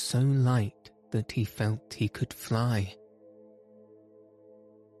heart was so light that he felt he could fly.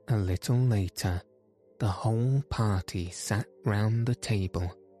 A little later, the whole party sat round the table,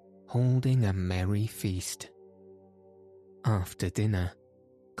 holding a merry feast. After dinner,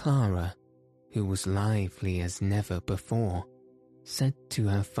 Clara, who was lively as never before, said to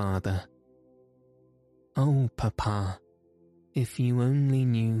her father, "Oh, Papa, if you only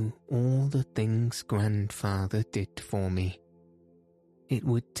knew all the things Grandfather did for me. It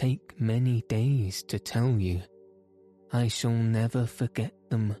would take many days to tell you. I shall never forget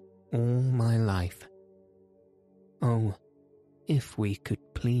them all my life. Oh, if we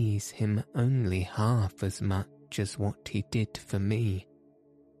could please him only half as much as what he did for me."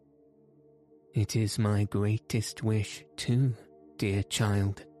 "It is my greatest wish too, dear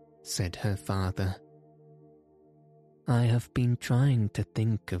child," said her father. "I have been trying to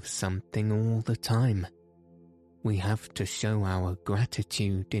think of something all the time. We have to show our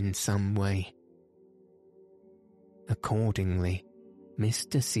gratitude in some way." Accordingly,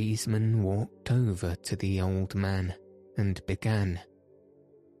 Mr. Seaman walked over to the old man and began,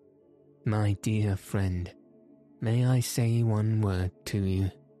 "My dear friend, may I say one word to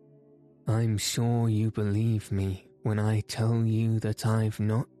you? I'm sure you believe me when I tell you that I've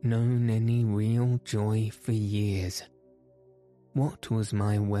not known any real joy for years. What was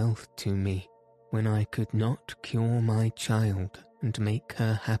my wealth to me when I could not cure my child and make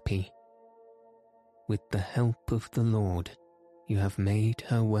her happy? With the help of the Lord, you have made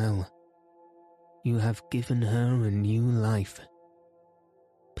her well. You have given her a new life.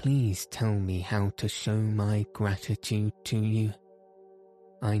 Please tell me how to show my gratitude to you.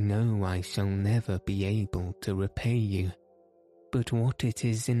 I know I shall never be able to repay you, but what it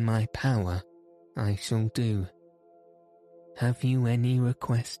is in my power, I shall do. Have you any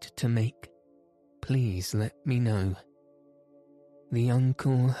request to make? Please let me know." The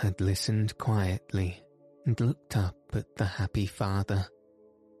uncle had listened quietly and looked up at the happy father.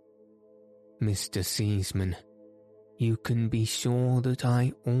 "Mr. Seaman, you can be sure that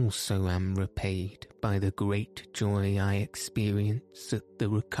I also am repaid by the great joy I experience at the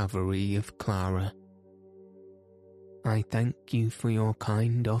recovery of Clara. I thank you for your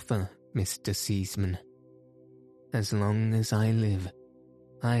kind offer, Mr. Seaman. As long as I live,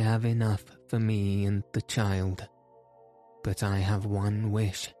 I have enough for me and the child. But I have one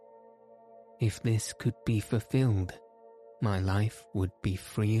wish. If this could be fulfilled, my life would be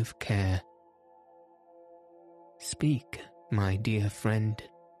free of care." "Speak, my dear friend,"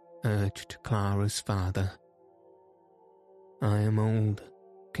 urged Clara's father. "I am old,"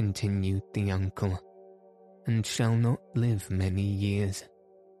 continued the uncle, "and shall not live many years.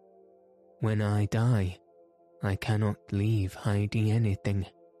 When I die, I cannot leave Heidi anything.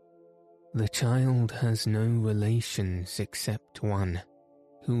 The child has no relations except one,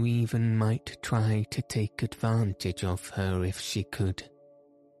 who even might try to take advantage of her if she could.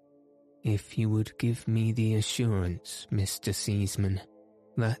 If you would give me the assurance, Mr. Seaman,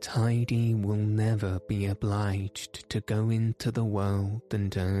 that Heidi will never be obliged to go into the world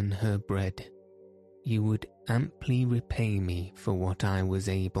and earn her bread, you would amply repay me for what I was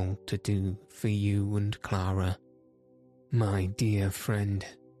able to do for you and Clara." "My dear friend,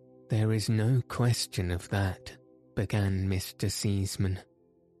 there is no question of that," began Mr. Seaman.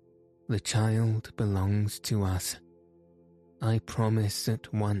 "The child belongs to us. I promise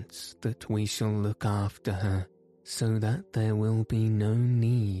at once that we shall look after her so that there will be no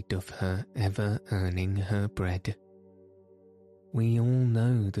need of her ever earning her bread. We all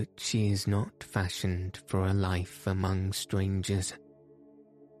know that she is not fashioned for a life among strangers.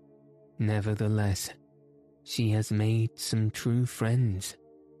 Nevertheless, she has made some true friends,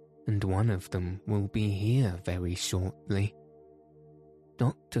 and one of them will be here very shortly.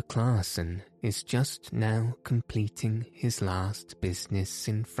 Dr. Claassen is just now completing his last business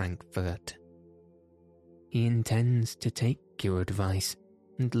in Frankfurt. He intends to take your advice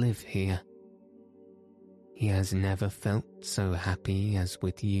and live here. He has never felt so happy as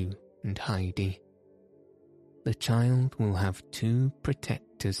with you and Heidi. The child will have 2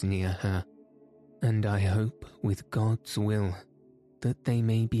 protectors near her, and I hope with God's will that they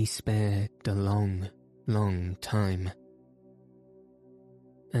may be spared a long, long time."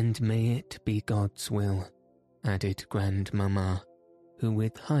 "And may it be God's will," added Grandmamma, who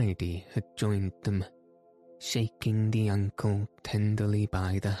with Heidi had joined them, shaking the uncle tenderly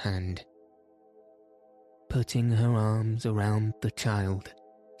by the hand. Putting her arms around the child,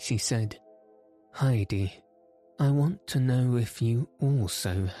 she said, "Heidi, I want to know if you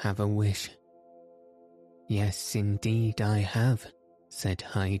also have a wish." "Yes, indeed I have," said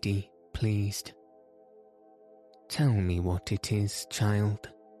Heidi, pleased. "Tell me what it is, child."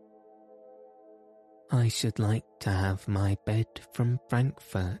 "I should like to have my bed from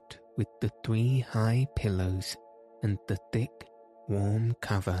Frankfurt with the 3 high pillows and the thick, warm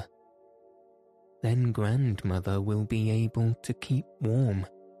cover. Then grandmother will be able to keep warm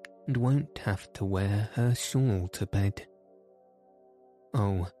and won't have to wear her shawl to bed.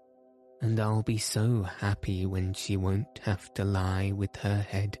 Oh, and I'll be so happy when she won't have to lie with her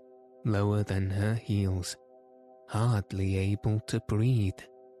head lower than her heels, hardly able to breathe."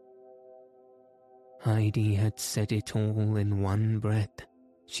 Heidi had said it all in one breath,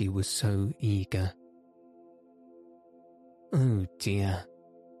 she was so eager. "Oh dear,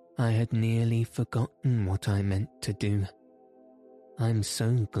 I had nearly forgotten what I meant to do. I'm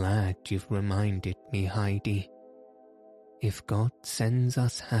so glad you've reminded me, Heidi. If God sends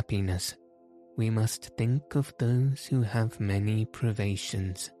us happiness, we must think of those who have many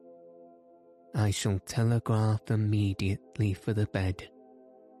privations. I shall telegraph immediately for the bed,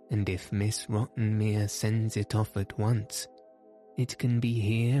 and if Miss Rottenmeier sends it off at once, it can be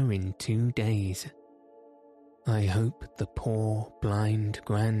here in 2 days. I hope the poor blind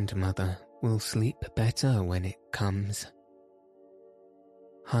grandmother will sleep better when it comes."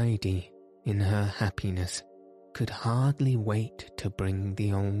 Heidi, in her happiness, could hardly wait to bring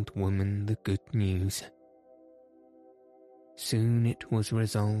the old woman the good news. Soon it was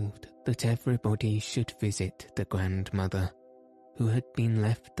resolved that everybody should visit the grandmother, who had been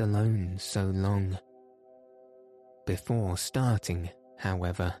left alone so long. Before starting,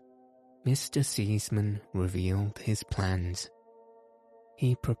 however, Mr. Seaman revealed his plans.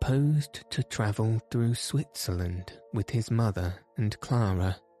 He proposed to travel through Switzerland with his mother and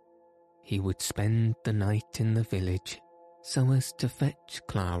Clara. He would spend the night in the village so as to fetch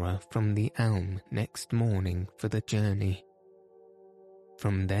Clara from the Elm next morning for the journey.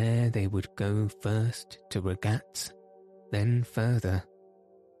 From there they would go first to Ragaz, Then further,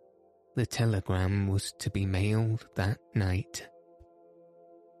 the telegram was to be mailed that night.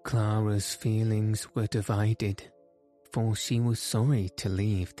 Clara's feelings were divided, for she was sorry to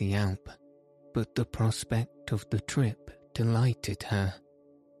leave the Alp, but the prospect of the trip delighted her.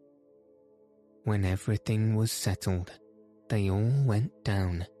 When everything was settled, they all went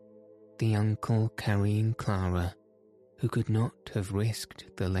down, the uncle carrying Clara, who could not have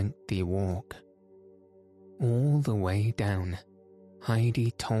risked the lengthy walk. All the way down,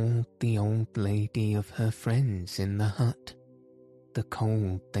 Heidi told the old lady of her friends in the hut, the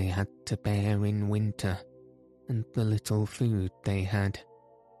cold they had to bear in winter, and the little food they had.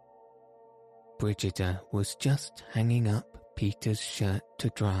 Brigida was just hanging up Peter's shirt to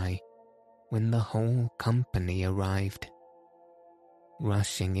dry when the whole company arrived.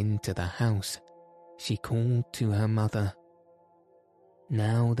 Rushing into the house, she called to her mother,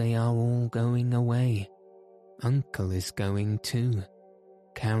 "Now they are all going away. Uncle is going too,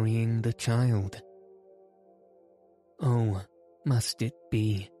 carrying the child." "Oh, must it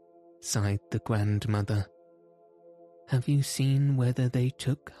be?" sighed the grandmother. "Have you seen whether they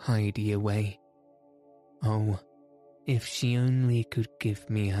took Heidi away? Oh, if she only could give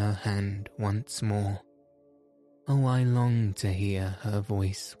me her hand once more. Oh, I long to hear her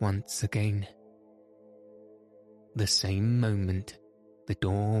voice once again." The same moment, the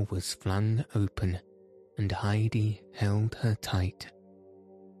door was flung open and Heidi held her tight.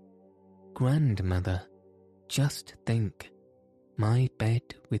 "Grandmother, just think, my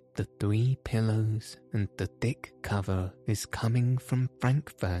bed with the 3 pillows and the thick cover is coming from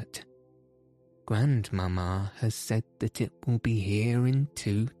Frankfurt. Grandmama has said that it will be here in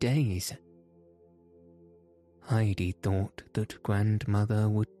 2 days. Heidi thought that grandmother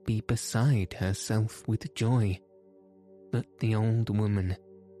would be beside herself with joy, but the old woman,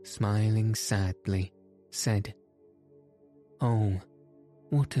 smiling sadly, said, "Oh,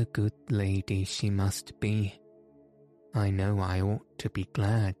 what a good lady she must be. I know I ought to be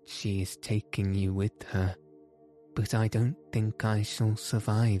glad she is taking you with her, but I don't think I shall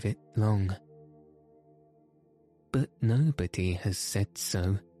survive it long." "But nobody has said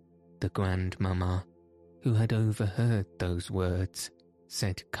so," the grandmamma, who had overheard those words,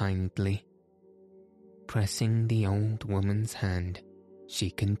 said kindly. Pressing the old woman's hand,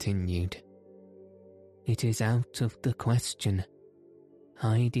 she continued, "It is out of the question.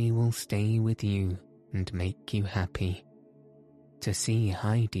 Heidi will stay with you and make you happy. To see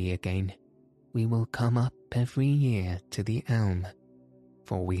Heidi again, we will come up every year to the elm,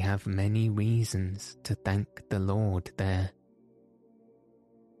 for we have many reasons to thank the Lord there."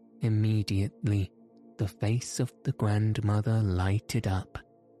 Immediately, the face of the grandmother lighted up,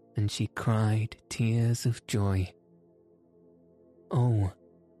 and she cried tears of joy. "Oh,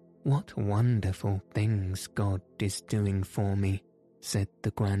 what wonderful things God is doing for me," said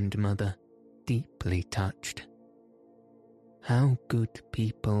the grandmother, deeply touched. "How good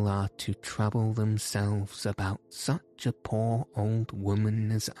people are to trouble themselves about such a poor old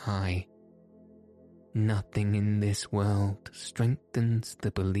woman as I. Nothing in this world strengthens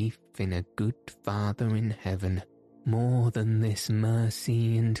the belief in a good Father in heaven more than this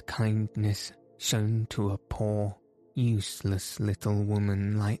mercy and kindness shown to a poor, useless little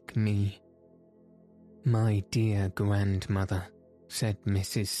woman like me." "My dear grandmother," said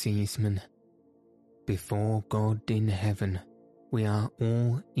Mrs. Seesman, "before God in heaven, we are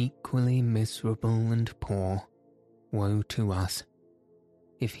all equally miserable and poor. Woe to us,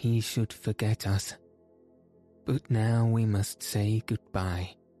 if he should forget us. But now we must say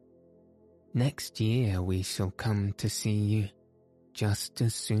goodbye. Next year we shall come to see you, just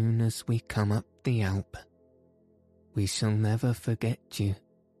as soon as we come up the Alp. We shall never forget you."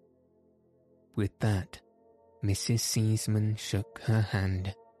 With that, Mrs. Seesman shook her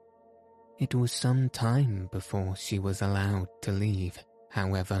hand. It was some time before she was allowed to leave,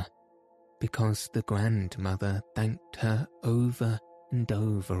 however, because the grandmother thanked her over and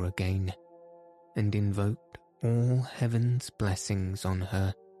over again, and invoked all heaven's blessings on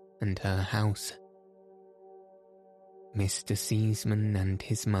her and her house. Mr. Seesman and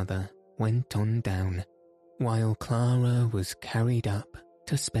his mother went on down, while Clara was carried up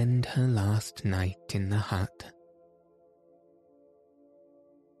to spend her last night in the hut.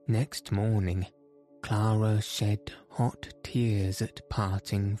 Next morning, Clara shed hot tears at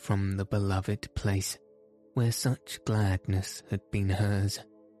parting from the beloved place where such gladness had been hers.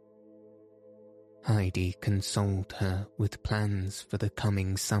 Heidi consoled her with plans for the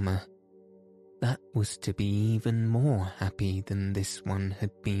coming summer. That was to be even more happy than this one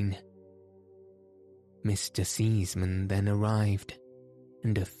had been. Mr. Seesman then arrived,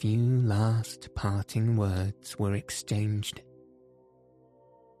 and a few last parting words were exchanged.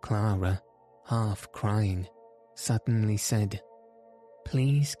 Clara, half crying, suddenly said,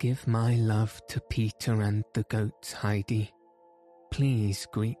 "Please give my love to Peter and the goats, Heidi. Please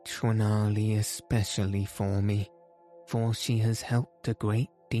greet Shwanali especially for me, for she has helped a great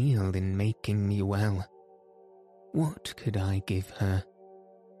deal in making me well. What could I give her?"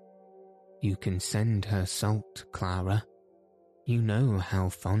 "You can send her salt, Clara. You know how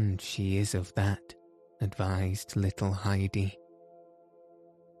fond she is of that," advised little Heidi.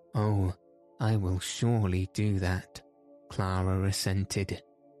 "Oh, I will surely do that," Clara assented.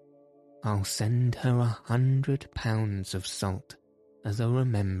 "I'll send her 100 pounds of salt as a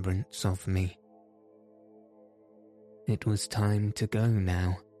remembrance of me." It was time to go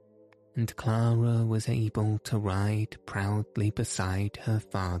now, and Clara was able to ride proudly beside her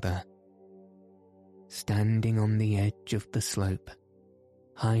father. Standing on the edge of the slope,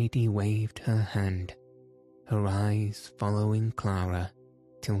 Heidi waved her hand, her eyes following Clara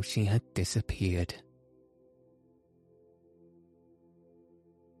till she had disappeared.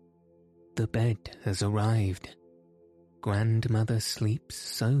 The bed has arrived. Grandmother sleeps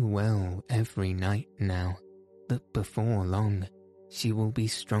so well every night now that before long she will be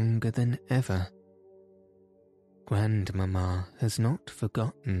stronger than ever. Grandmamma has not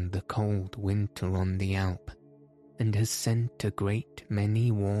forgotten the cold winter on the Alp, and has sent a great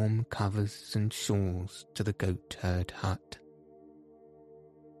many warm covers and shawls to the goatherd hut.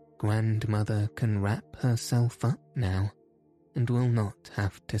 Grandmother can wrap herself up now, and will not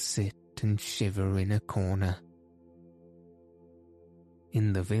have to sit and shiver in a corner.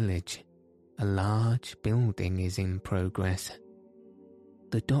 In the village, a large building is in progress.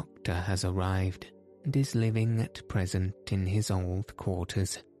 The doctor has arrived and is living at present in his old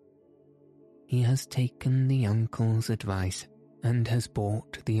quarters. He has taken the uncle's advice and has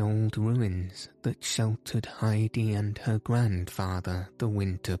bought the old ruins that sheltered Heidi and her grandfather the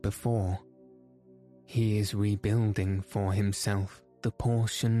winter before. He is rebuilding for himself the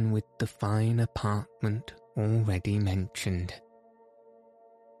portion with the fine apartment already mentioned.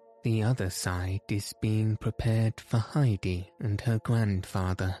 The other side is being prepared for Heidi and her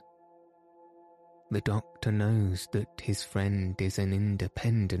grandfather. The doctor knows that his friend is an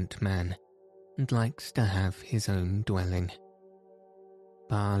independent man and likes to have his own dwelling.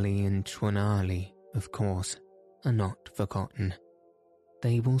 Bali and Shwanali, of course, are not forgotten.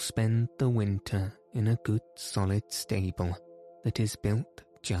 They will spend the winter in a good solid stable that is built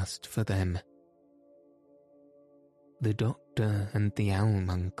just for them. The doctor and the Alm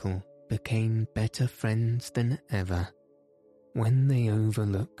uncle became better friends than ever. When they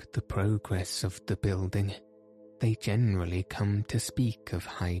overlook the progress of the building, they generally come to speak of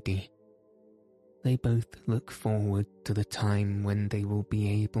Heidi. They both look forward to the time when they will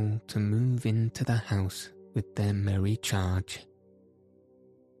be able to move into the house with their merry charge.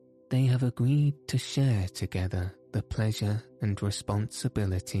 They have agreed to share together the pleasure and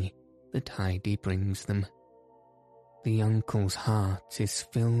responsibility that Heidi brings them. The uncle's heart is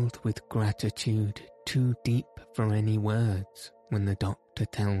filled with gratitude too deep for any words when the doctor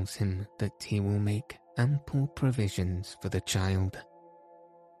tells him that he will make ample provisions for the child.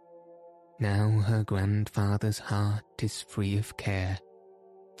 Now her grandfather's heart is free of care,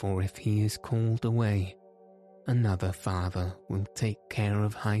 for if he is called away, another father will take care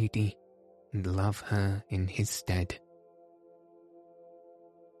of Heidi and love her in his stead.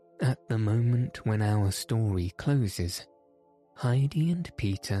 At the moment when our story closes, Heidi and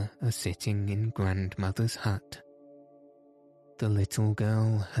Peter are sitting in grandmother's hut. The little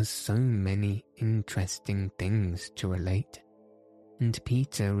girl has so many interesting things to relate, and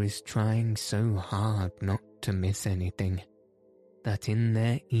Peter is trying so hard not to miss anything, that in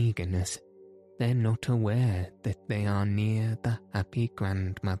their eagerness they're not aware that they are near the happy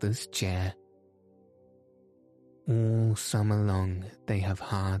grandmother's chair. All summer long they have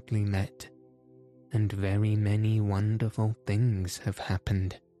hardly met, and very many wonderful things have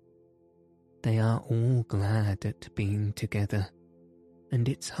happened. They are all glad at being together, and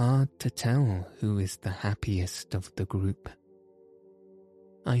it's hard to tell who is the happiest of the group.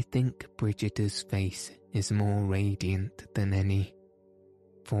 I think Brigida's face is more radiant than any,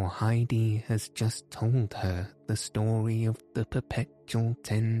 for Heidi has just told her the story of the perpetual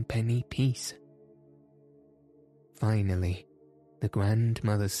 10-penny piece. Finally, the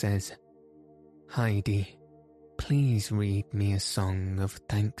grandmother says, "Heidi, please read me a song of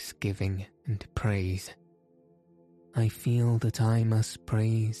thanksgiving and praise. I feel that I must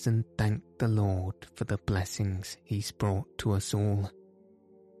praise and thank the Lord for the blessings He's brought to us all."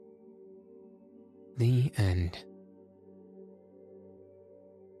 The end.